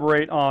to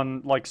elaborate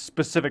on like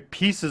specific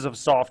pieces of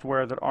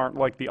software that aren't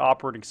like the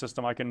operating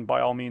system, I can by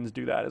all means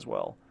do that as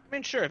well. I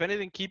mean, sure. If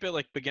anything, keep it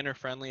like beginner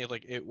friendly.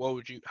 Like,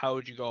 how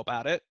would you go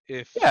about it?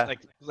 If Yeah.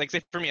 like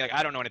say for me, like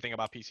I don't know anything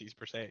about PCs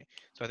per se,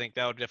 so I think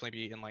that would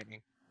definitely be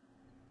enlightening.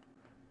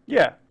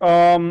 Yeah.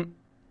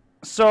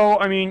 So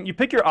I mean, you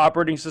pick your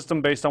operating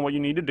system based on what you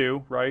need to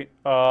do, right?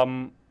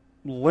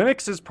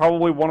 Linux is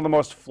probably one of the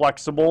most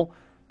flexible,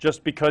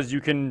 just because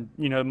you can,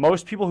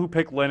 most people who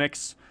pick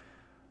Linux,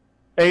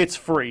 it's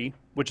free,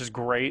 which is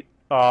great.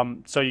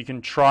 So you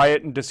can try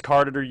it and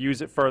discard it or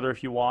use it further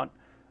if you want.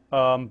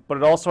 But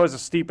it also has the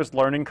steepest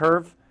learning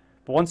curve.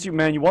 But once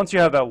you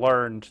have that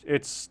learned,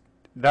 it's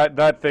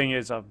that thing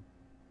is a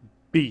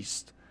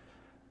beast.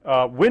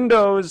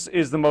 Windows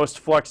is the most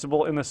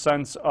flexible in the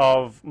sense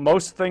of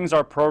most things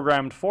are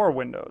programmed for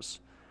Windows.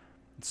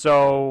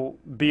 So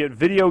be it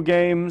video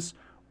games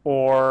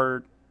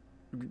or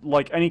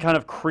like any kind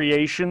of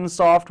creation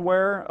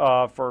software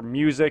for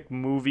music,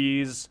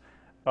 movies,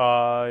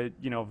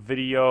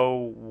 video,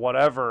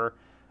 whatever,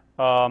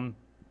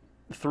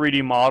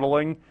 3D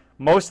modeling.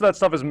 Most of that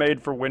stuff is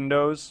made for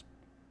Windows.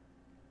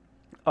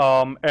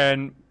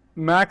 And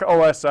Mac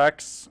OS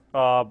X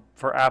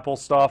for Apple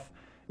stuff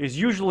is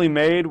usually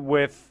made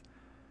with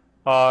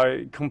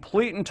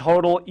complete and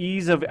total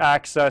ease of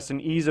access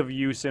and ease of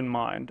use in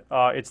mind.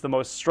 It's the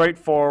most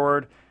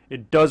straightforward.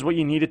 It does what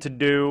you need it to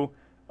do,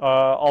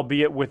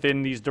 albeit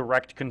within these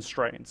direct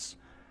constraints.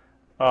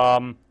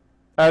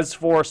 As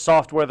for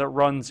software that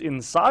runs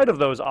inside of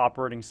those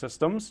operating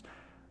systems,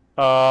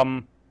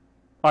 I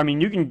mean,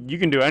 you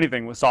can do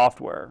anything with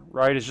software,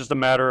 right? It's just a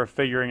matter of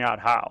figuring out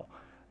how.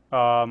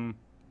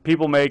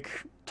 People make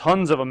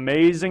tons of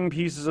amazing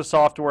pieces of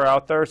software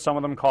out there. Some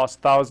of them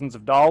cost thousands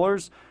of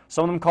dollars.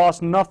 Some of them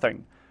cost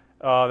nothing.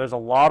 There's a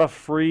lot of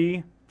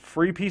free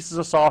pieces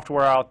of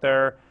software out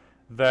there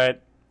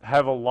that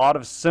have a lot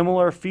of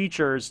similar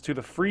features to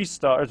the free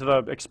stuff or to the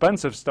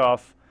expensive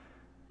stuff.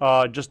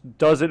 Just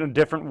does it in a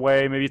different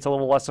way. Maybe it's a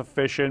little less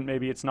efficient.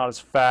 Maybe it's not as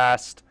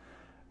fast.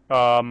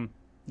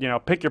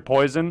 Pick your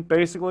poison,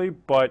 basically.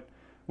 But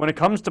when it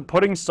comes to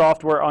putting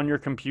software on your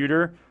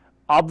computer,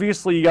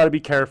 obviously you got to be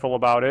careful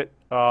about it.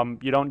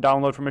 You don't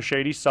download from a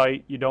shady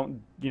site. You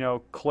don't,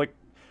 click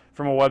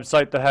from a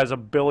website that has a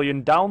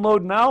billion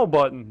download now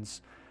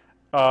buttons.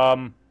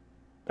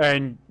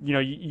 And,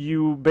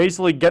 you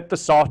basically get the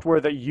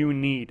software that you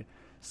need.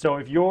 So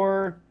if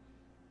you're,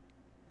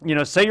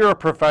 say you're a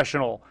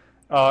professional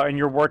and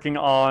you're working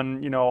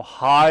on,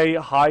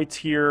 high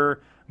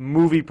tier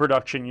movie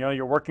production,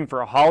 you're working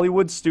for a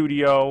Hollywood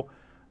studio,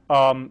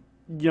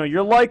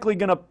 you're likely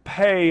going to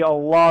pay a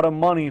lot of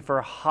money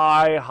for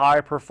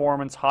high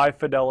performance, high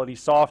fidelity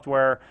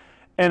software,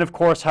 and of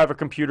course have a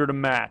computer to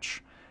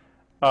match.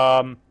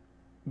 But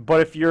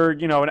if you're,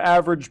 an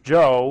average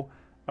Joe,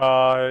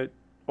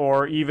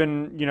 or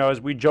even,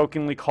 as we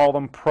jokingly call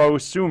them,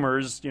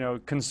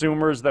 prosumers,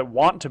 consumers that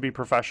want to be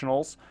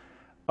professionals,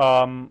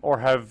 or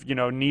have,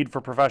 need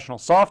for professional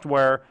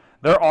software,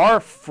 there are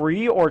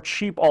free or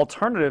cheap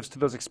alternatives to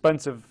those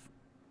expensive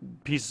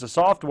pieces of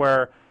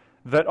software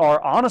that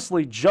are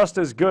honestly just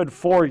as good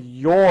for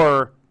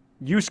your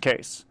use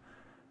case.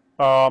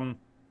 I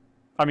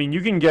mean,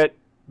 you can get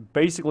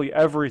basically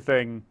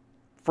everything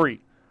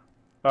free.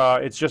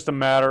 It's just a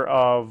matter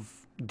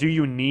of, do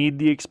you need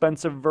the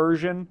expensive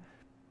version?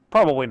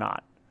 Probably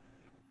not.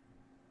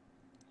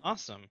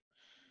 Awesome.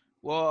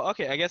 Well,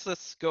 okay, I guess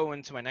let's go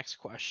into my next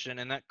question,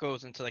 and that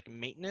goes into like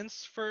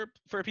maintenance for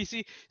a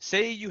PC.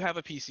 Say you have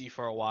a PC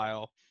for a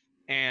while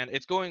and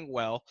it's going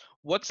well.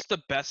 What's the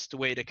best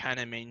way to kind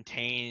of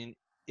maintain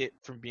it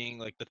from being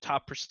like the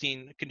top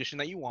pristine condition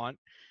that you want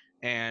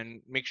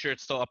and make sure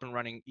it's still up and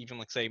running even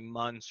like say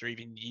months or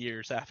even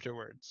years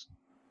afterwards?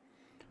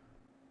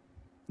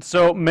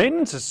 So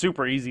maintenance is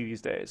super easy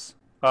these days.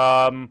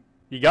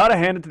 You got to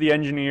hand it to the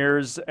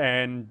engineers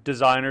and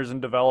designers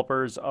and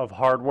developers of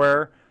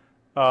hardware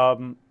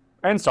and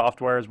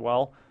software as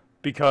well,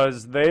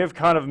 because they've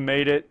kind of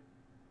made it.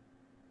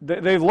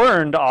 They've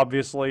learned,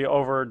 obviously,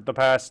 over the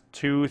past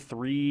 2,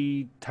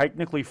 3,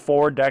 technically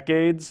 4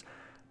 decades,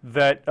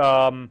 that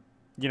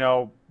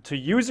to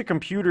use a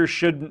computer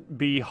shouldn't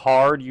be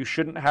hard. You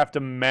shouldn't have to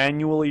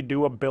manually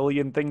do a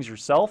billion things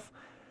yourself.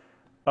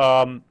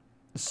 Um,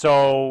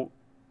 so,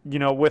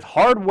 with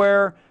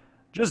hardware,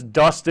 just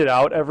dust it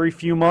out every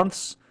few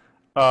months.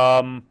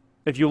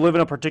 If you live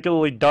in a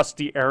particularly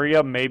dusty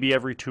area, maybe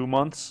every 2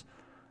 months.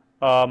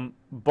 But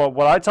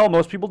what I tell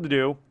most people to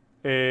do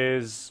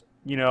is,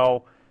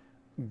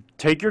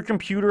 take your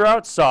computer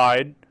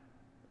outside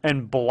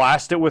and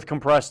blast it with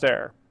compressed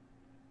air.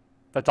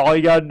 That's all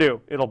you got to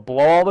do. It'll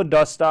blow all the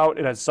dust out.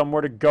 It has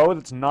somewhere to go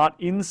that's not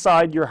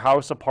inside your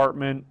house,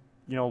 apartment,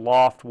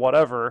 loft,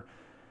 whatever.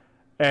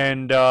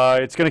 And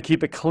it's going to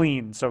keep it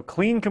clean. So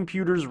clean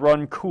computers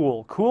run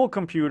cool. Cool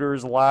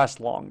computers last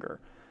longer.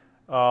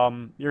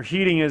 Your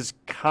heating is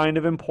kind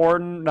of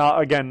important.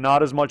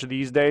 Not as much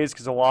these days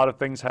because a lot of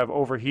things have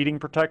overheating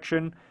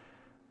protection.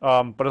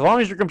 But as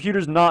long as your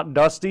computer's not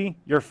dusty,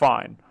 you're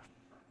fine.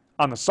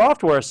 On the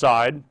software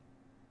side,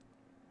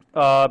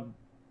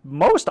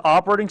 most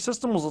operating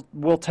systems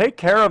will take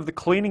care of the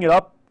cleaning it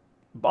up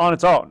on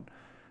its own.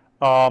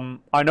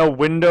 I know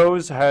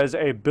Windows has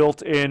a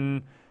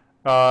built-in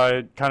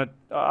kind of,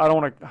 I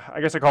don't want to, I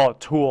guess I call it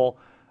tool,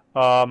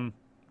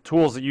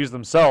 tools that use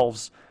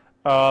themselves.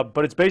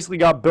 But it's basically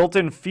got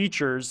built-in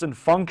features and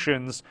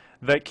functions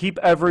that keep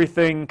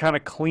everything kind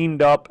of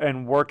cleaned up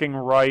and working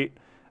right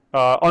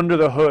under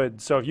the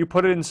hood. So if you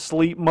put it in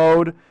sleep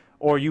mode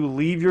or you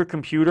leave your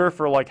computer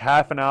for like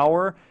half an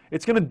hour,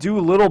 it's going to do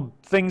little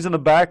things in the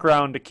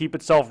background to keep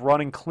itself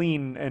running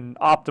clean and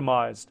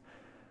optimized.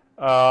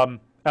 And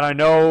I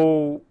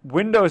know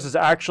Windows is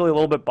actually a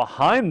little bit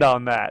behind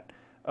on that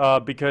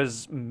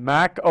because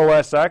Mac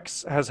OS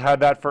X has had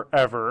that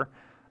forever.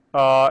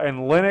 And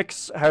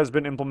Linux has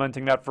been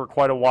implementing that for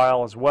quite a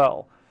while as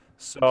well.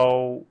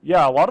 So,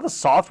 yeah, a lot of the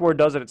software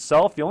does it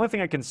itself. The only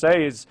thing I can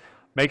say is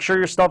make sure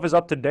your stuff is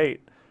up to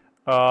date.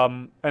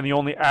 And the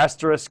only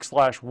asterisk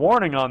 /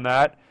 warning on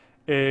that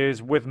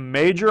is with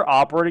major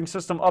operating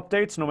system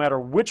updates, no matter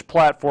which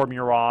platform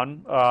you're on,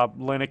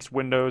 Linux,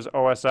 Windows,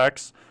 OS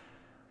X,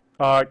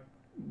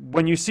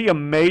 when you see a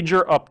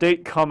major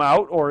update come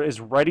out or is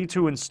ready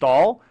to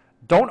install,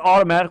 don't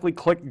automatically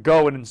click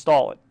go and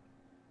install it.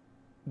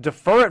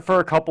 Defer it for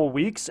a couple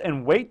weeks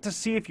and wait to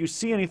see if you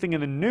see anything in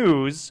the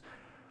news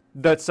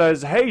that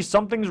says, hey,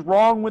 something's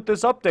wrong with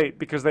this update,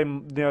 because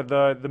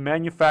the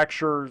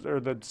manufacturers or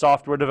the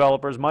software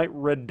developers might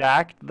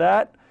redact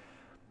that.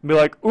 Be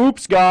like,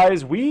 oops,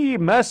 guys, we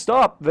messed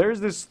up.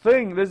 There's this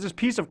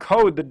piece of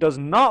code that does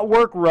not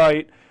work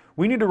right.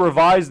 We need to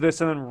revise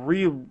this and then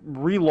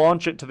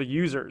relaunch it to the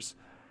users.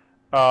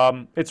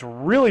 It's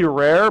really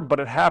rare, but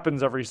it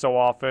happens every so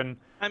often.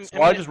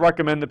 I just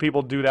recommend that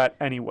people do that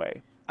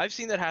anyway. I've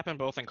seen that happen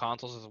both in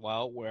consoles as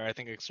well, where I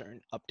think like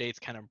certain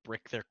updates kind of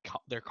brick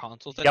their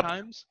consoles at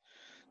times.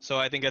 So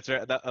I think I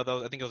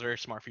think it was very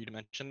smart for you to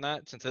mention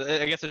that, since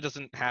I guess it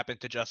doesn't happen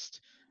to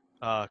just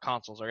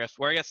consoles. I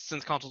guess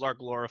since consoles are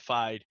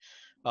glorified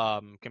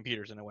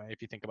computers in a way,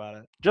 if you think about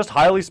it. Just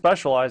highly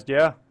specialized,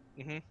 yeah.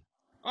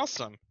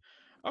 Awesome.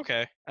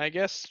 Okay, I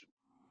guess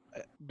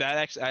that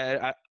actually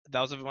that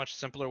was a much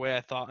simpler way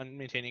I thought on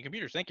maintaining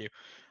computers. Thank you.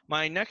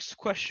 My next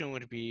question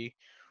would be,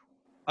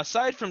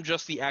 aside from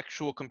just the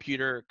actual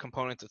computer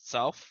components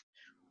itself,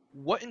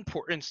 what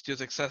importance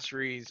does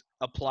accessories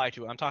apply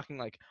to it? I'm talking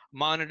like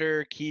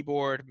monitor,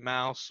 keyboard,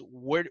 mouse.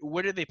 Where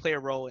do they play a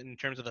role in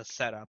terms of the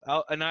setup?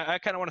 I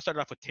kind of want to start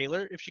off with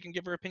Taylor, if she can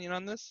give her opinion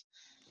on this.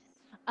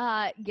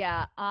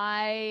 Yeah,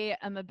 I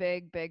am a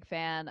big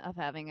fan of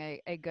having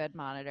a good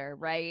monitor,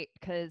 right?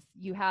 Because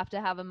you have to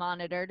have a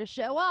monitor to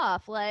show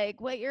off like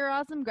what your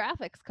awesome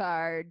graphics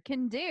card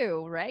can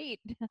do, right?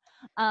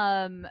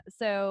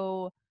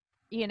 So,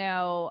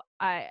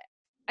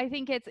 I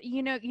think it's,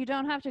 you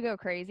don't have to go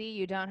crazy.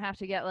 You don't have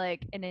to get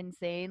like an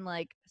insane,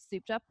 like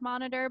souped up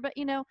monitor, but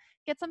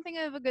get something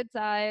of a good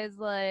size.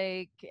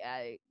 Like,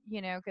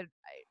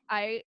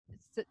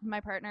 my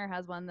partner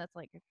has one that's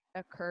like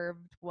a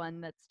curved one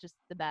that's just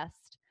the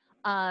best.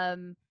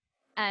 And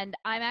I'm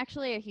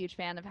actually a huge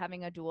fan of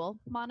having a dual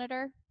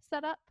monitor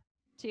setup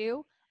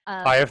too.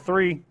 I have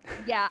 3.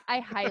 Yeah, I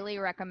highly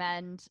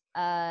recommend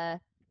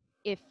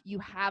if you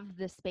have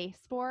the space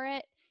for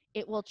it,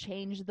 it will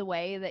change the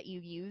way that you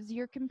use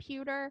your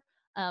computer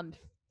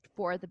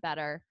for the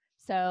better.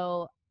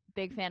 So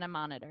big fan of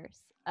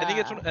monitors. I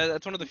think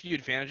that's one of the few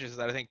advantages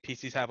that I think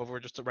PCs have over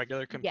just the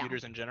regular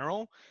computers in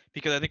general,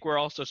 because I think we're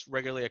also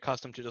regularly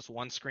accustomed to just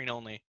one screen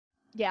only.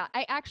 Yeah,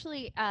 I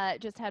actually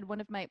just had one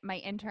of my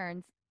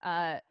interns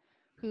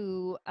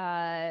who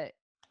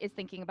is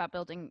thinking about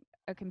building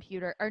a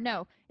computer. Or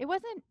no, it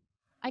wasn't.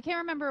 I can't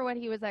remember what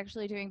he was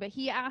actually doing, but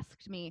he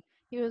asked me.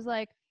 He was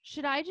like,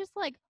 "Should I just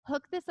like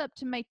hook this up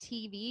to my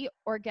TV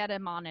or get a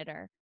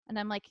monitor?" And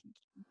I'm like,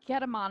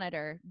 "Get a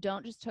monitor.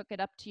 Don't just hook it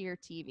up to your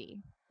TV.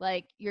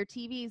 Like your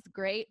TV's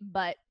great,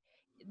 but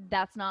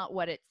that's not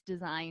what it's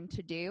designed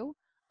to do."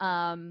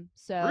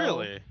 So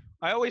Really?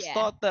 I always yeah.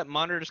 thought that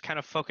monitors kind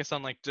of focus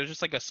on like they're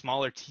just like a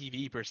smaller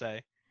TV per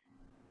se.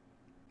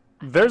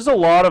 There's a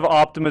lot of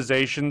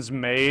optimizations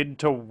made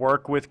to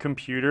work with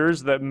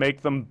computers that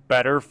make them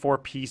better for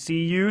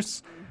PC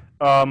use.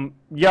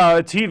 Yeah,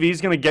 a TV is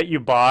going to get you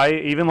by.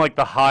 Even like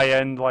the high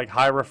end, like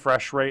high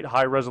refresh rate,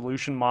 high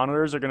resolution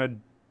monitors are going to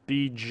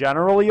be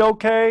generally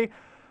okay.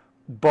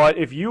 But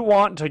if you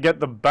want to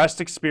get the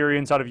best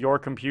experience out of your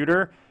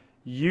computer,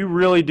 you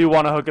really do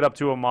want to hook it up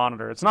to a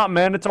monitor. It's not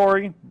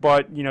mandatory,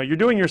 but you know, you're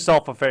doing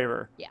yourself a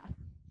favor. Yeah.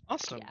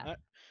 Awesome. Yeah.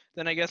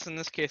 Then I guess in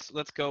this case,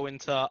 let's go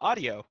into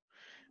audio.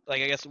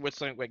 Like I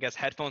guess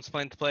headphones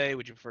plan to play?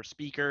 Would you prefer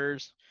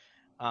speakers?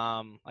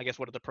 I guess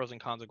what are the pros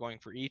and cons of going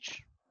for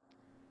each?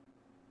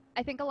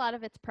 I think a lot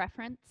of it's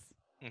preference.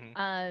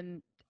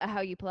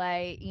 How you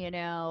play,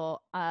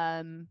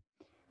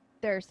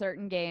 there are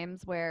certain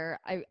games where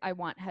I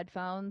want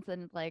headphones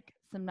and like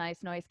some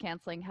nice noise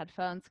canceling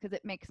headphones because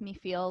it makes me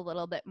feel a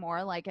little bit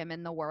more like I'm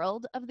in the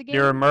world of the game.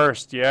 You're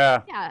immersed,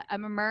 yeah. Yeah,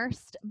 I'm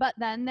immersed. But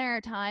then there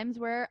are times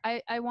where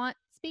I want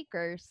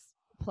speakers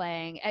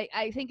playing.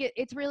 I think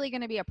it's really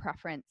going to be a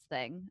preference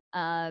thing.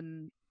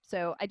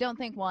 So I don't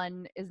think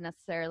one is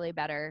necessarily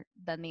better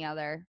than the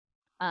other.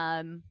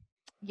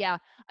 Yeah,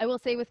 I will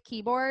say with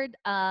keyboard,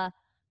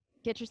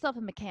 get yourself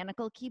a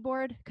mechanical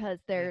keyboard because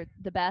they're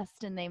the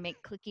best and they make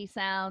clicky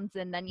sounds,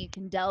 and then you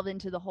can delve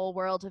into the whole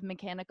world of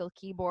mechanical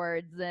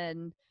keyboards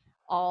and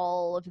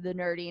all of the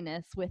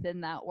nerdiness within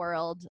that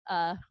world,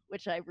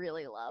 which I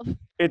really love.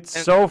 It's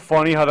so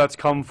funny how that's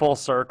come full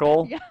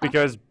circle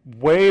because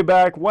way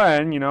back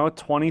when,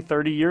 20,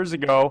 30 years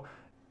ago,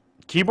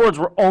 keyboards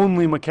were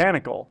only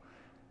mechanical.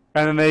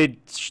 And then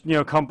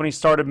companies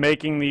started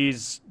making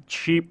these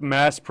cheap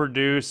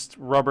mass-produced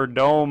rubber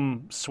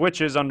dome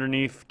switches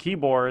underneath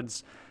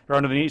keyboards or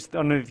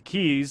underneath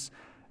keys,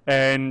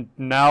 and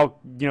now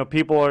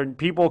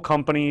people,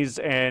 companies,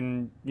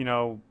 and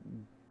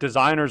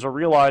designers are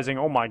realizing,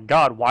 oh my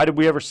God, why did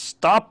we ever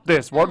stop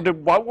this?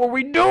 What were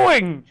we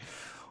doing?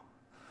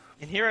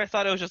 And here I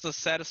thought it was just a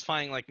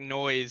satisfying like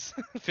noise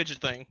fidget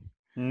thing.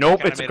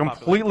 Nope, it's a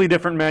completely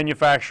different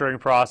manufacturing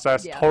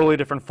process, totally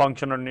different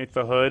function underneath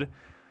the hood.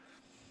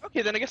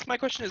 Okay, then I guess my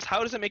question is,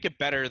 how does it make it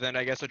better than,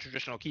 I guess, a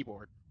traditional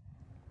keyboard?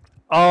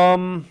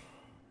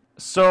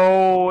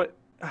 So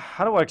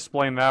how do I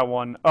explain that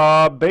one?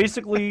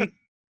 Basically,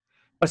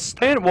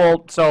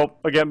 so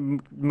again,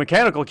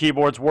 mechanical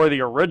keyboards were the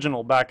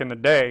original back in the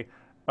day.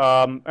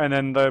 And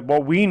then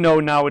what we know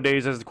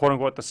nowadays as quote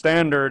unquote the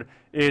standard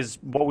is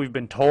what we've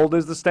been told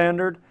is the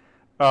standard.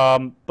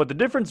 But the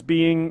difference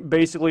being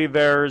basically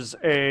there's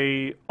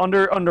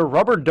under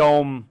rubber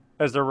dome,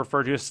 as they're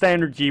referred to, a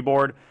standard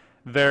keyboard.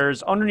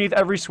 There's underneath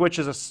every switch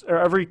or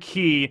every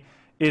key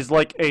is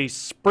like a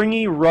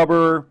springy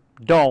rubber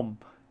dome.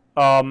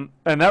 And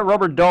that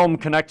rubber dome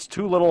connects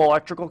two little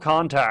electrical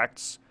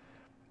contacts,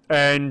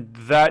 and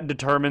that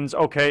determines,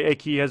 okay, a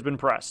key has been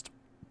pressed.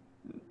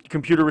 The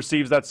computer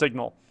receives that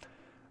signal.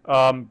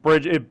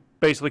 It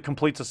basically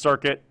completes a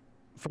circuit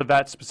for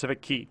that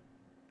specific key.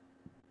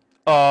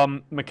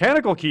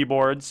 Mechanical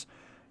keyboards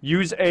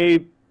use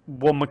a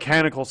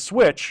mechanical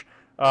switch,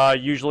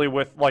 usually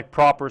with like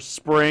proper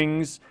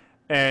springs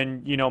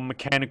and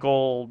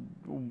mechanical,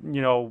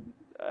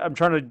 I'm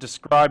trying to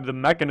describe the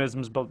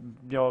mechanisms, but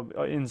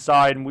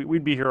inside, and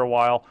we'd be here a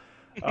while.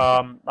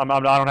 I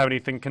don't have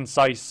anything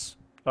concise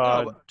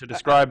to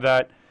describe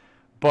that,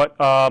 but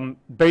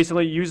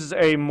basically it uses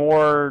a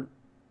more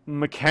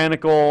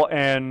mechanical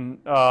and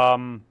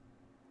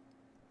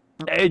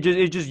it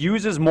just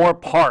uses more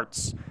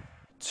parts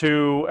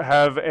to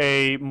have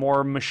a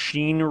more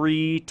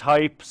machinery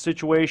type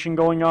situation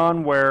going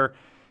on where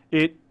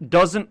it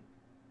doesn't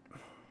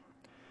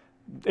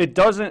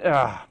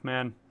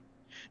man.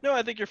 No,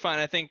 I think you're fine.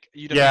 I think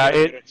you did a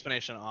good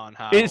explanation on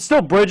how it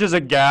still bridges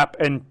a gap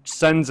and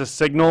sends a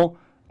signal,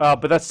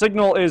 but that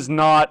signal is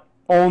not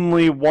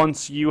only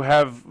once you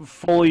have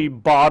fully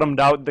bottomed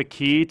out the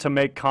key to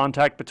make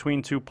contact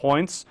between 2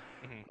 points.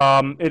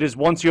 It is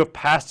once you have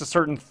passed a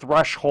certain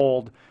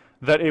threshold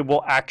that it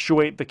will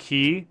actuate the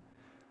key,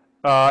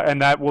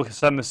 and that will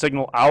send the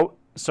signal out.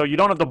 So you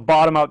don't have to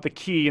bottom out the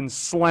key and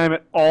slam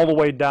it all the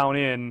way down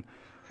in,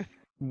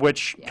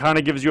 which kind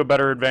of gives you a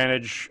better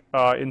advantage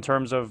in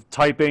terms of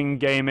typing,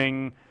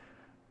 gaming,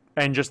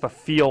 and just the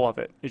feel of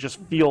it. It just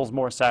feels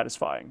more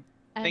satisfying.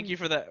 Thank you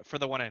for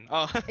the one in.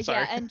 Oh, sorry.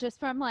 Yeah, and just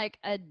from like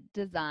a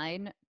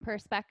design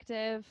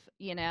perspective,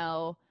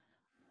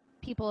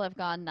 people have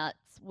gone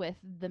nuts with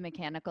the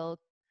mechanical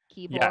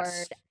keyboard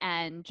Yes.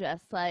 and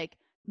just like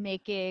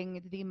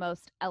making the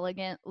most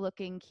elegant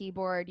looking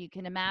keyboard you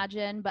can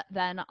imagine, but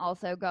then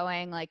also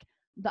going like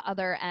the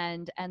other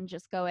end and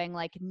just going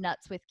like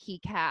nuts with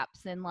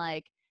keycaps and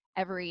like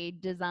every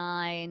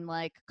design,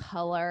 like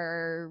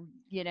color,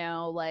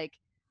 like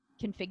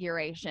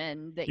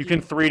configuration that You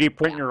can 3D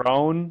print yeah. your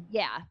own.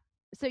 Yeah.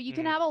 So you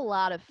can Mhm. have a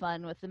lot of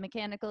fun with the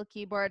mechanical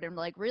keyboard and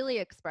like really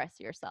express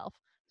yourself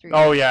through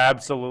Oh your yeah, keyboard.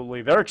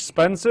 absolutely. They're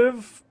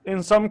expensive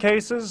in some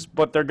cases,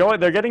 but they're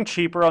getting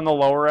cheaper on the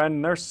lower end,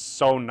 and they're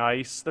so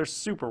nice. They're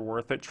super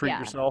worth it. Treat Yeah.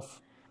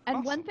 yourself.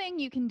 And one Awesome. thing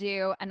you can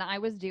do, and I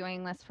was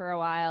doing this for a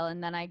while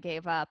and then I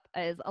gave up,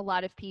 is a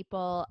lot of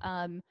people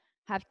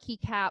have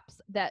keycaps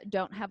that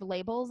don't have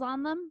labels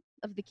on them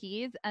of the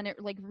keys, and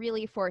it like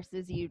really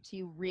forces you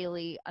to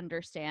really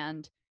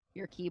understand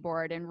your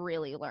keyboard and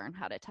really learn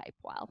how to type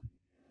well.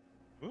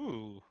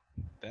 Ooh,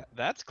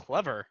 that's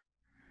clever.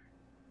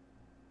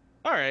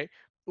 All right.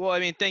 Well, I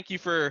mean, thank you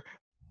for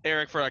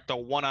Eric for like the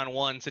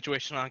one-on-one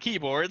situation on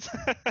keyboards.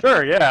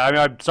 Sure, yeah. I mean,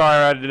 I'm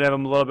sorry I didn't have a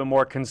little bit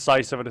more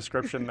concise of a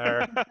description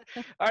there.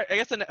 All right.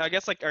 I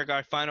guess like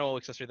our final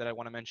accessory that I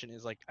want to mention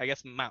is like I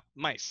guess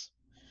mice.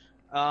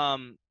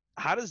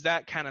 How does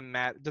that kind of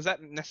matter? Does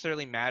that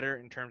necessarily matter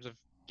in terms of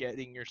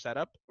getting your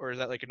setup, or is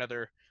that like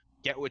another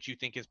get what you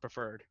think is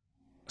preferred?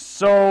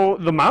 So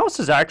the mouse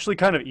is actually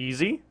kind of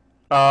easy,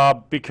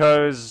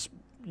 because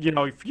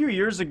a few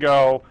years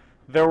ago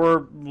there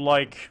were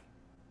like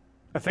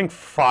I think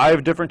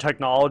 5 different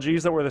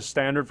technologies that were the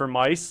standard for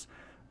mice.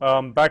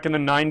 Back in the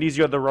 90s,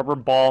 you had the rubber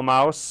ball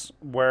mouse,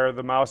 where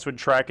the mouse would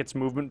track its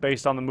movement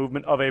based on the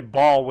movement of a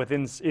ball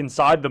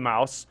inside the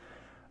mouse.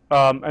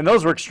 And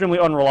those were extremely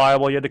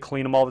unreliable. You had to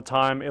clean them all the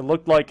time. It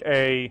looked like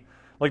the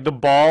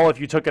ball, if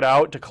you took it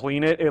out to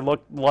clean it, it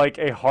looked like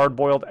a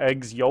hard-boiled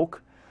egg's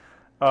yolk.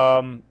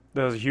 There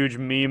was a huge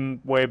meme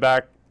way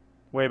back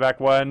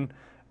when.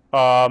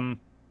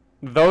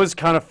 Those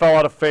kind of fell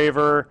out of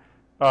favor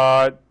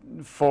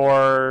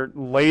for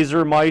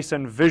laser mice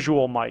and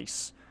visual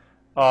mice,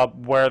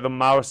 where the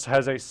mouse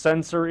has a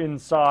sensor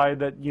inside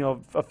that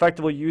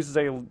effectively uses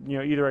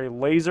either a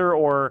laser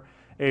or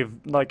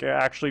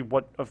actually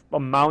what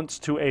amounts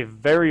to a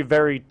very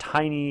very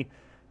tiny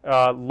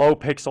low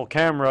pixel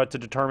camera to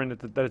determine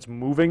that it's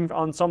moving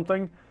on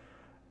something.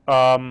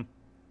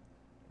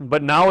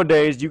 But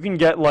nowadays you can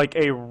get like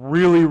a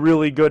really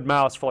really good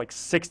mouse for like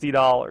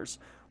 $60,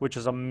 which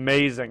is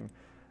amazing.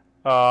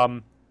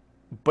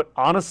 But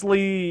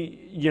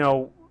honestly,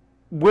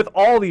 with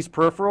all these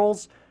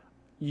peripherals,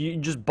 you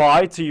just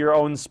buy to your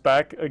own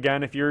spec.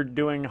 Again, if you're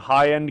doing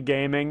high-end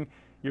gaming,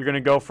 you're going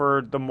to go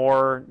for the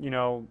more,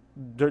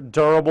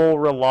 durable,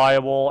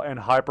 reliable, and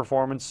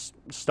high-performance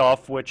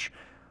stuff, which,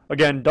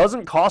 again,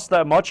 doesn't cost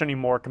that much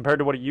anymore compared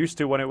to what it used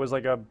to when it was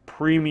like a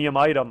premium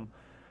item.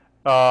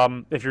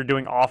 If you're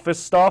doing office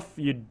stuff,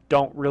 you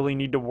don't really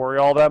need to worry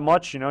all that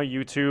much.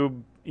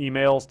 YouTube,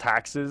 emails,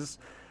 taxes,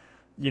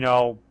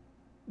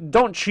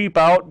 don't cheap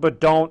out, but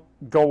don't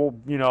go,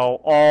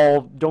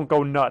 don't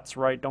go nuts,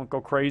 right? Don't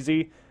go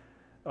crazy.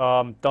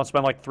 Don't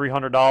spend like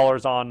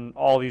 $300 on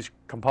all these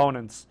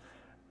components.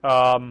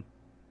 But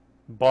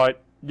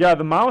yeah,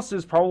 the mouse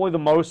is probably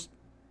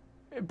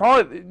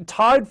probably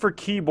tied for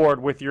keyboard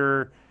with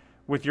your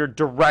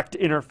direct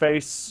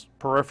interface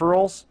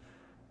peripherals,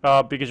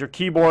 because your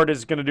keyboard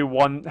is going to do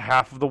one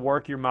half of the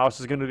work, your mouse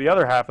is going to do the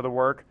other half of the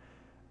work.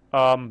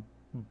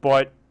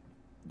 But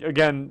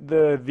again,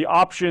 the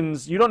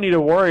options, you don't need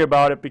to worry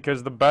about it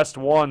because the best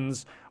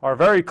ones are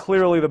very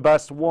clearly the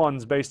best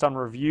ones based on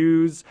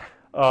reviews,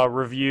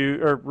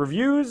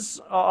 reviews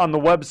on the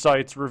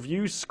websites,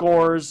 review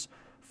scores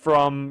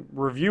from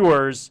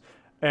reviewers,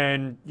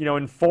 and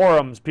in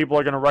forums, people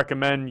are going to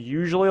recommend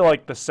usually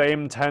like the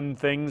same 10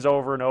 things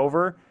over and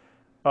over.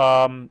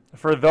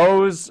 For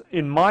those,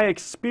 in my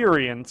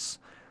experience,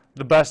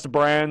 the best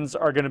brands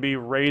are going to be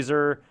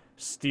Razer,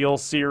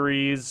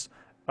 SteelSeries,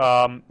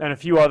 and a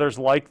few others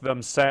like them.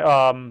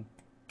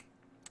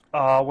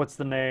 What's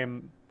the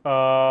name?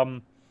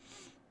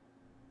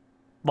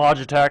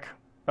 Logitech,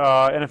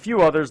 and a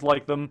few others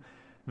like them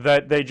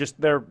that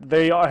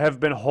they have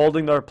been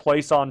holding their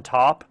place on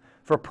top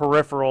for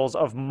peripherals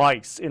of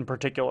mice in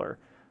particular.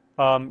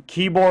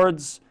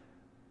 Keyboards,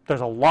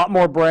 there's a lot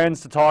more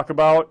brands to talk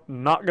about.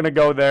 Not gonna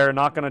go there.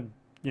 Not gonna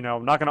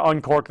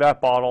uncork that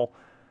bottle.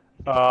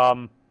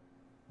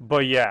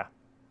 But yeah.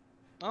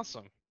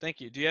 Awesome.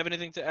 Thank you. Do you have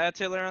anything to add,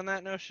 Taylor, on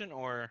that notion,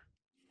 or?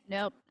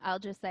 Nope. I'll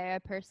just say I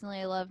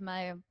personally love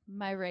my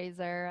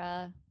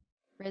Razer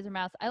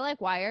mouse. I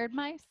like wired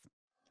mice.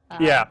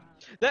 Yeah.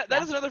 That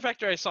Yeah. is another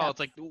factor I saw. It's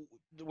That's- like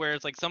where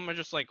it's like some are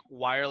just like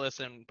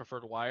wireless and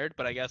preferred wired,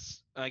 but I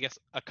guess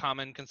a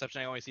common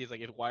conception I always see is like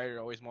if wired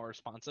are always more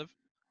responsive.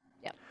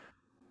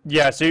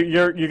 Yeah, so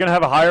you're gonna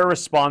have a higher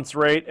response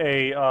rate.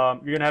 You're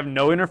gonna have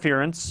no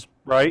interference,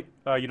 right?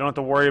 You don't have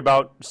to worry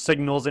about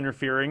signals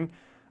interfering.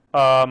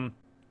 You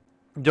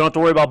don't have to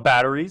worry about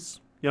batteries.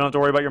 You don't have to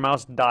worry about your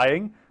mouse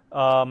dying.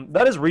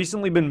 That has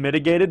recently been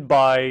mitigated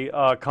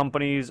by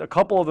companies, a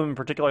couple of them in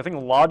particular. I think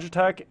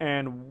Logitech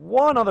and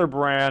one other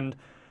brand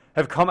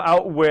have come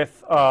out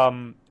with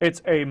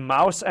it's a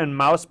mouse and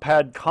mouse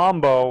pad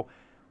combo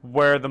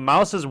where the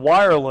mouse is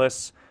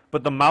wireless,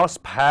 but the mouse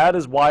pad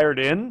is wired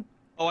in.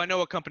 Oh, I know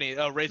what company.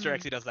 Razer Hmm.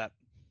 actually does that.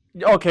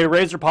 Okay,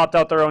 Razer popped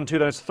out their own too.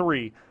 That's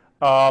three.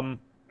 Um,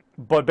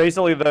 but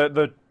basically,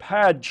 the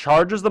pad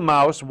charges the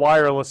mouse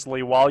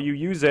wirelessly while you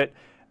use it,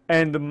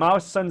 and the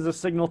mouse sends the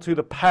signal to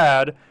the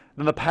pad.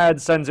 Then the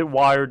pad sends it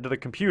wired to the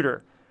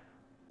computer.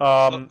 So,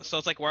 Um, so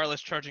it's like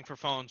wireless charging for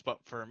phones, but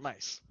for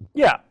mice.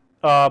 yeah,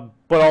 but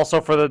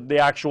also for the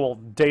actual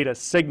data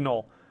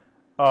signal.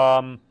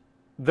 Um,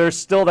 there's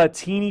still that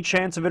teeny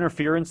chance of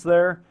interference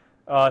there,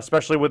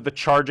 especially with the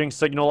charging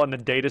signal and the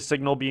data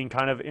signal being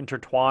kind of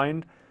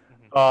intertwined.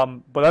 Hmm.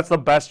 But that's the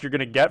best you're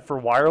gonna get for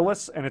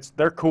wireless, and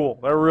they're cool.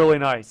 They're really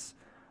nice.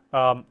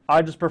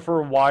 I just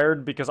prefer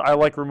wired because I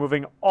like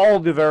removing all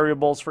the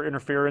variables for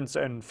interference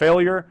and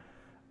failure.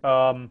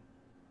 Um,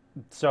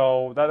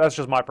 so that's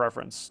just my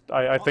preference.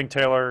 I Aw- think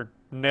Taylor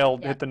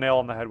Yeah. hit the nail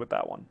on the head with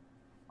that one.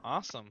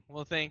 Awesome.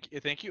 Well, thank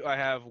you. I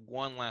have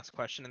one last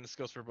question, and this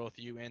goes for both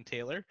you and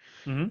Taylor.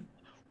 Hmm.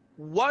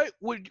 Why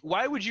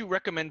would you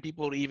recommend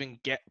people to even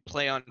get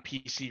play on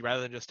PC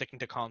rather than just sticking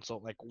to console?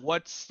 Like,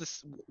 what's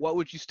this? What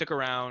would you stick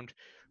around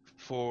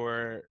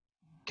for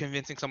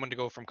convincing someone to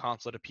go from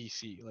console to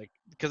PC? Like,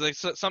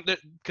 because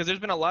there's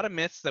been a lot of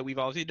myths that we've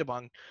obviously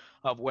debunked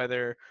of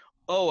whether,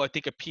 oh, I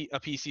think a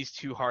PC is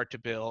too hard to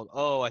build.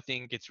 Oh, I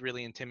think it's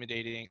really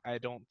intimidating. I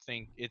don't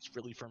think it's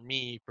really for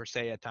me per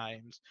se at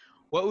times.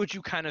 What would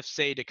you kind of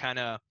say to kind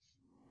of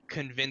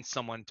convince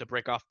someone to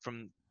break off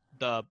from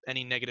the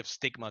any negative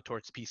stigma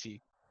towards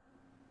PC?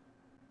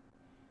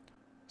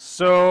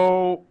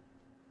 So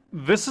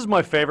this is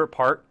my favorite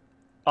part,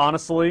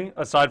 honestly,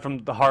 aside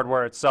from the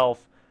hardware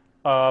itself.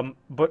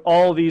 But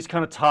all these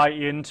kind of tie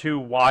into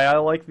why I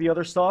like the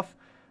other stuff.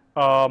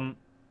 Um,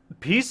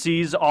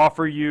 PCs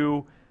offer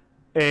you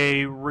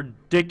a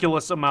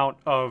ridiculous amount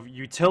of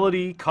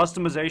utility,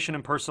 customization,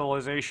 and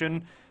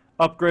personalization,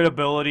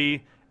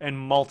 upgradability, and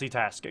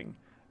multitasking.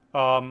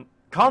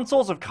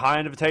 Consoles have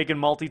kind of taken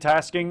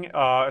multitasking,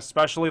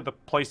 especially the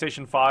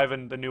PlayStation 5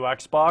 and the new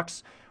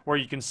Xbox, where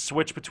you can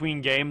switch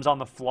between games on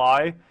the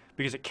fly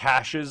because it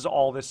caches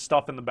all this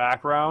stuff in the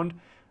background.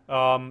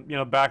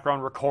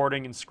 Background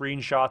recording and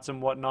screenshots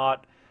and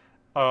whatnot.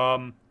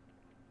 Um,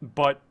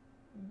 but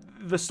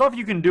the stuff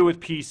you can do with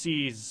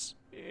PCs,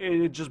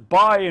 it just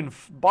by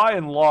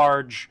and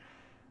large,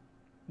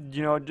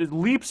 it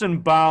leaps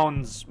and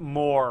bounds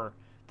more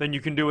than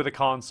you can do with a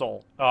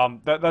console.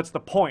 That's the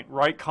point,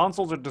 right?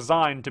 Consoles are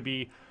designed to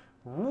be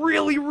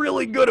really,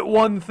 really good at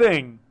one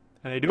thing,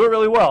 and they do it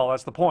really well.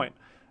 That's the point.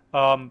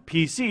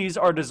 PCs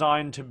are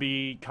designed to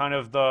be kind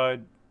of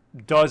the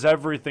does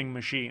everything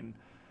machine.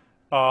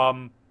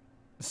 Um,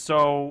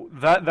 so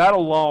that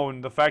alone,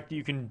 the fact that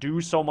you can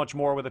do so much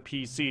more with a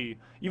PC,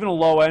 even a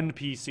low end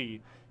PC,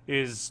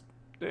 is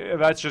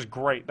that's just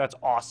great. That's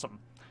awesome.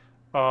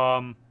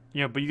 But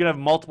you can have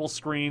multiple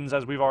screens,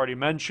 as we've already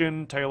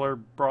mentioned. Taylor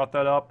brought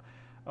that up.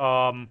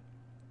 Um,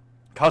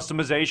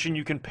 Customization,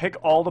 you can pick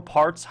all the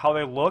parts how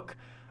they look.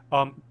 A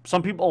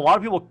lot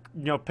of people,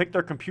 pick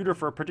their computer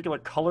for a particular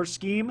color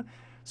scheme.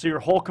 So your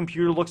whole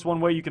computer looks one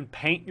way. You can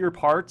paint your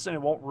parts, and it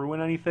won't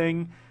ruin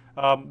anything.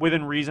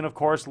 Within reason, of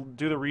course.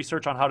 Do the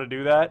research on how to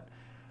do that.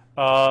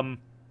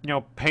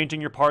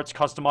 Painting your parts,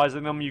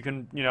 customizing them. You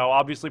can,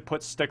 obviously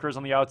put stickers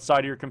on the outside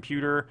of your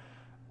computer.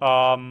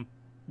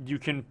 You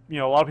can, a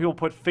lot of people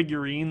put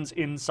figurines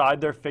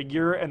inside their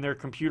figure, and their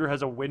computer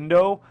has a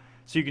window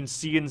so you can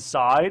see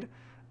inside.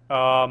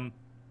 Um,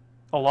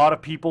 a lot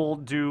of people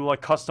do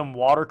like custom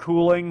water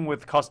cooling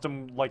with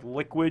custom like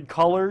liquid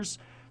colors.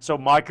 So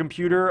my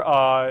computer,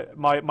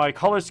 my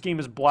color scheme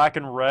is black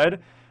and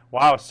red.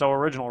 Wow, so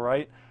original,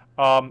 right?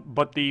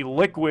 But the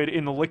liquid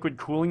in the liquid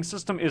cooling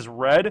system is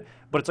red,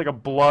 but it's like a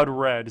blood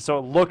red. So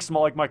it looks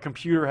more like my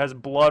computer has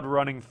blood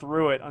running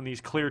through it on these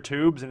clear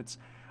tubes, and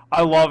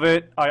I love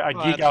it. I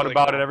Oh, geek that's out really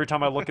about it cool. every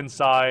time I look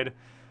inside.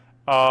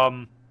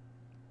 Um,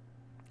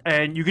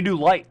 and you can do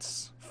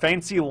lights,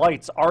 fancy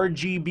lights,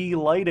 RGB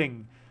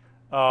lighting.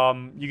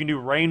 You can do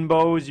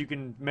rainbows. You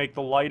can make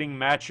the lighting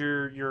match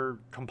your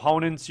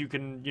components. You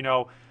can,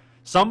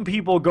 some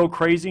people go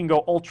crazy and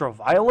go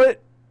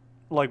ultraviolet,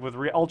 like with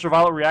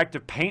ultraviolet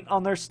reactive paint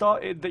on their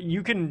stuff. That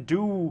you can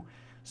do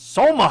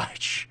so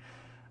much.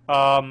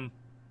 Um,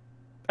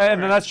 All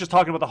and then right. that's just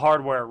talking about the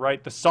hardware,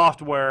 right? The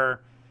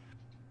software,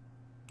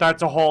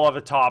 that's a whole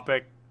other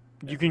topic.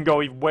 Yeah. You can go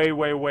way,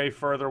 way, way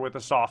further with the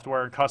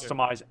software and Sure.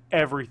 customize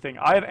everything.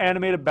 I have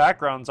animated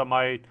backgrounds on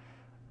my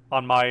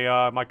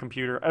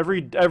computer.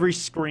 Every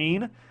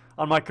screen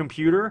on my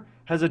computer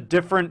has a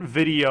different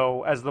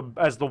video as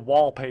the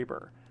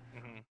wallpaper.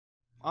 Hmm.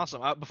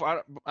 Awesome.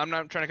 I'm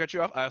not trying to cut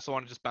you off. I also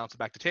want to just bounce it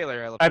back to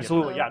Taylor. I love to hear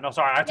from Absolutely, you. So, yeah. No,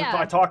 sorry, I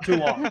yeah. talked too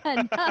long.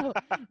 No,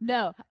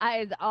 no,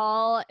 I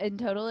all in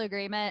total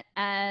agreement.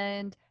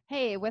 And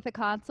hey, with a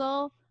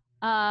console,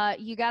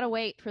 you gotta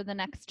wait for the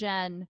next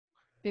gen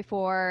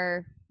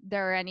before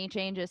there are any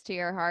changes to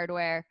your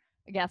hardware.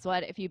 Guess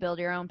what? If you build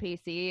your own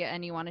PC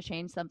and you want to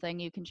change something,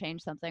 you can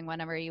change something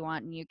whenever you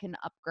want, and you can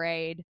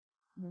upgrade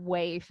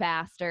way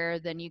faster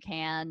than you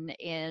can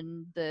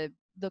in the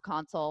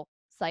console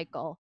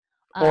cycle.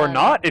 Or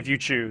not if you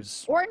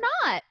choose. Or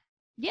not.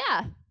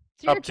 Yeah.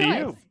 It's your Up to choice.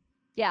 you.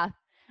 Yeah.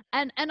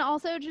 And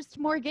also just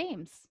more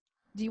games.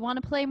 Do you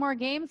want to play more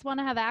games? Want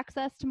to have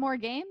access to more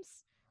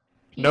games?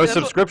 No That's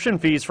what- subscription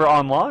fees for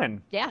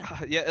online. Yeah.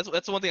 Yeah,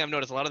 that's the one thing I've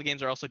noticed. A lot of the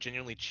games are also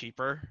genuinely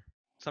cheaper.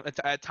 Some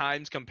at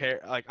times compare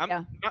like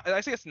Yeah.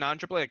 I think it's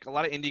non-AAA. Like a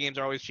lot of indie games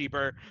are always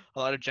cheaper. A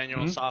lot of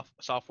genuine Mhm.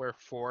 software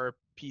for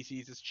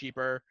PCs is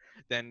cheaper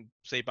than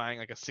say buying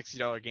like a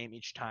 $60 game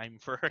each time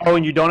for. Oh,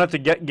 and you don't have to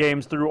get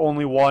games through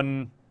only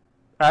one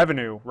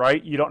avenue,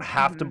 right? You don't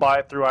have to Mhm. buy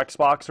it through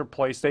Xbox or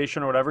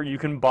PlayStation or whatever. You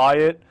can buy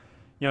it,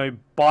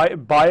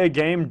 buy a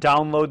game,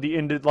 download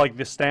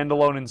the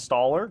standalone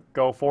installer,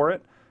 go for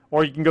it.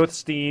 Or you can go to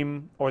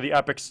Steam or the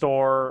Epic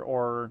Store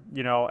or,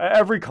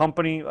 every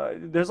company.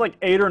 There's like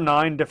 8 or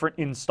 9 different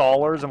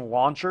installers and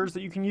launchers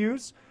that you can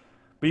use.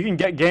 But you can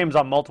get games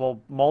on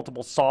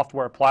multiple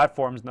software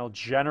platforms, and they'll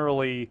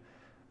generally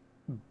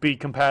be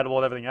compatible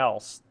with everything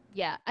else.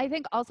 Yeah. I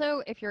think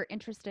also if you're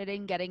interested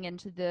in getting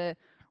into the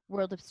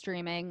world of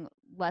streaming,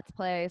 Let's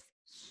Play is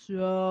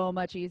so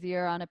much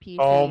easier on a PC.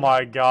 Oh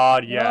my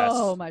God, yes.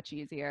 So much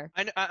easier.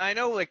 I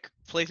know like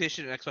PlayStation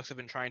and Xbox have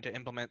been trying to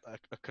implement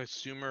a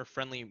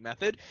consumer-friendly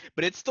method,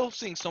 but it's still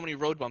seeing so many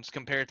road bumps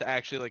compared to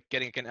actually like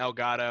getting an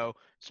Elgato,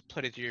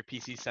 put it to your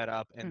PC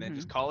setup, and then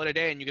just call it a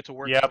day, and you get to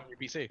work Yep. from your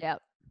PC.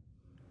 Yep.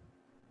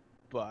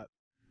 But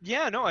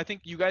yeah, no, I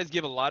think you guys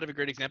give a lot of a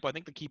great example. I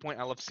think the key point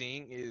I love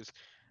seeing is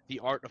the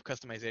art of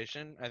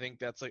customization. I think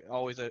that's like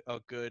always a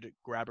good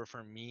grabber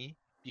for me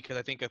because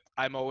I think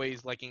I'm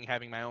always liking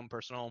having my own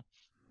personal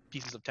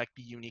pieces of tech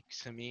be unique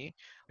to me.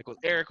 Like what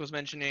Eric was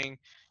mentioning,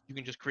 you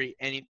can just create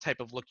any type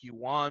of look you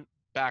want,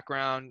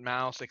 background,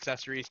 mouse,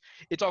 accessories.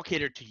 It's all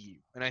catered to you,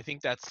 and I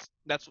think I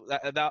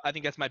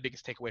think that's my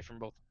biggest takeaway from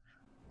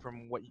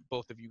what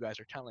both of you guys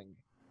are telling me.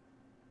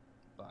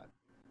 But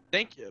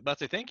thank you. About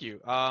to say thank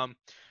you.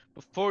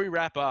 Before we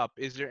wrap up,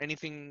 is there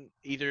anything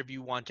either of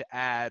you want to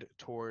add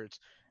towards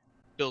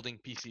building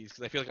PCs?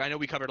 Because I feel like I know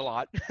we covered a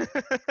lot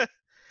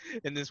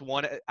in this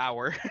 1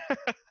 hour.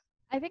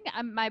 I think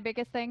my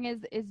biggest thing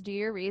is do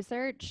your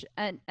research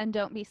and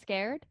don't be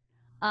scared.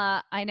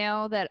 I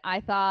know that I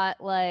thought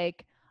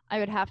like I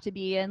would have to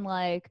be in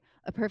like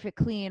a perfect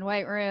clean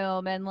white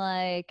room and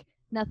like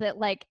nothing,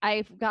 like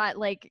I've got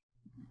like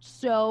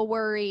so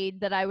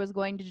worried that I was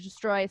going to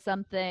destroy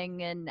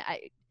something, and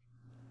I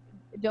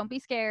don't be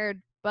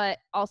scared, but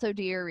also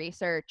do your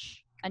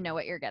research and know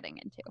what you're getting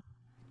into.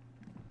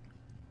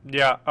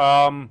 Yeah,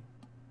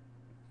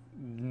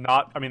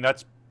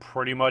 that's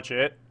pretty much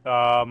it.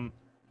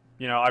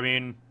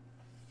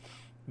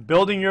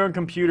 Building your own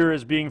computer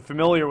is being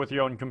familiar with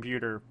your own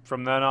computer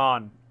from then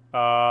on.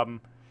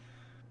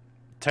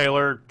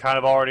 Taylor kind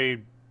of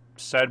already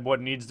said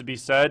what needs to be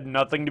said.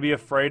 Nothing to be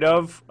afraid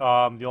of.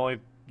 The only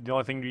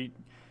thing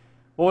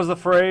what was the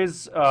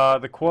phrase?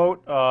 The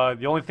quote?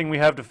 The only thing we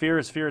have to fear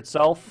is fear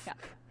itself. Yeah.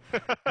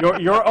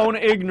 Your own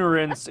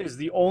ignorance is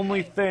the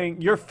only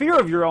thing. Your fear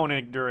of your own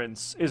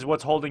ignorance is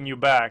what's holding you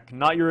back,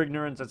 not your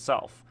ignorance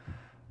itself.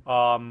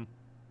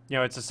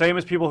 It's the same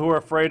as people who are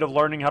afraid of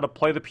learning how to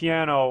play the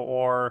piano,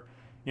 or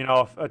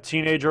a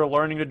teenager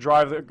learning to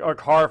drive a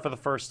car for the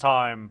first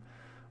time,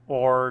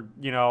 or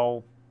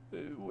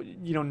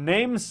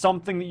name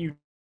something that you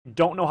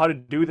don't know how to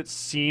do that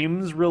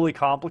seems really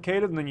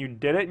complicated, and then you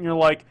did it, and you're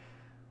like,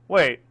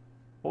 wait,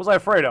 what was I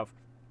afraid of?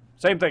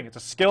 Same thing. It's a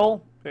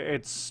skill.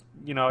 It's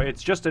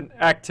just an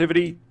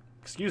activity.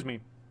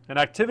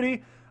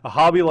 A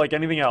hobby like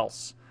anything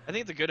else. I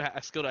think it's a good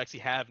skill to actually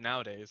have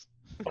nowadays.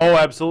 Oh,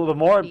 absolutely. The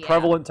more Yeah.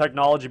 prevalent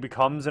technology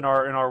becomes in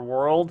our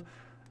world,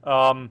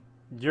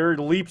 you're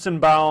leaps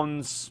and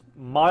bounds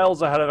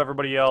miles ahead of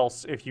everybody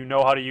else if you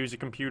know how to use a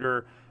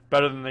computer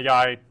better than the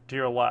guy to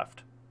your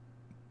left.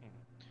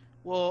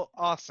 Well,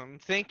 awesome.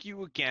 Thank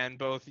you again,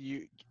 both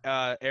you,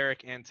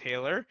 Eric and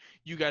Taylor.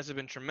 You guys have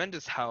been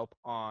tremendous help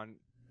on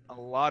a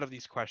lot of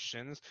these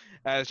questions.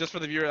 As just for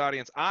the viewer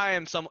audience,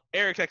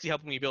 Eric's actually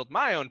helping me build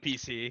my own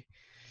PC.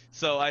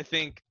 So I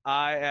think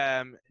I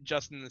am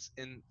just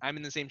I'm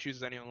in the same shoes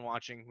as anyone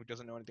watching who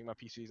doesn't know anything about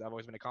PCs. I've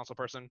always been a console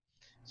person.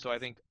 So I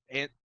think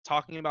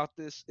talking about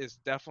this is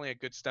definitely a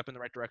good step in the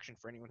right direction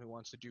for anyone who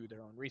wants to do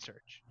their own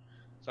research.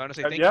 So I want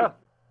to say thank you.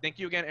 Thank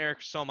you again,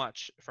 Eric, so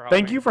much for helping.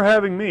 Thank you for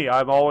having me.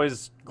 I'm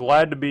always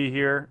glad to be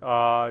here.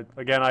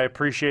 Again, I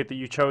appreciate that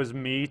you chose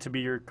me to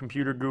be your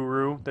computer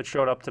guru that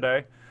showed up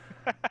today.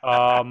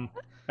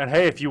 And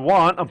hey, if you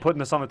want, I'm putting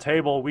this on the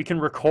table. We can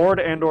record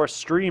and/or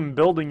stream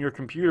building your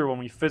computer when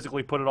we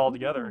physically put it all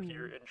together. If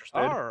you're interested.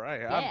 All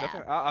right,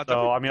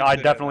 Yeah. I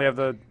definitely have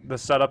the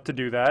setup to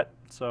do that.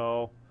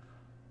 So.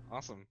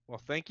 Awesome.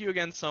 Well, thank you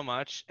again so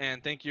much,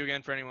 and thank you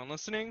again for anyone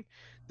listening.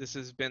 This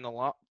has been the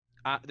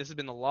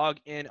Log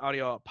In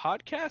Audio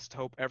Podcast.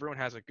 Hope everyone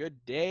has a good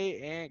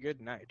day and good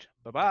night.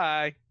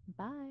 Bye-bye.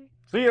 Bye.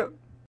 See ya.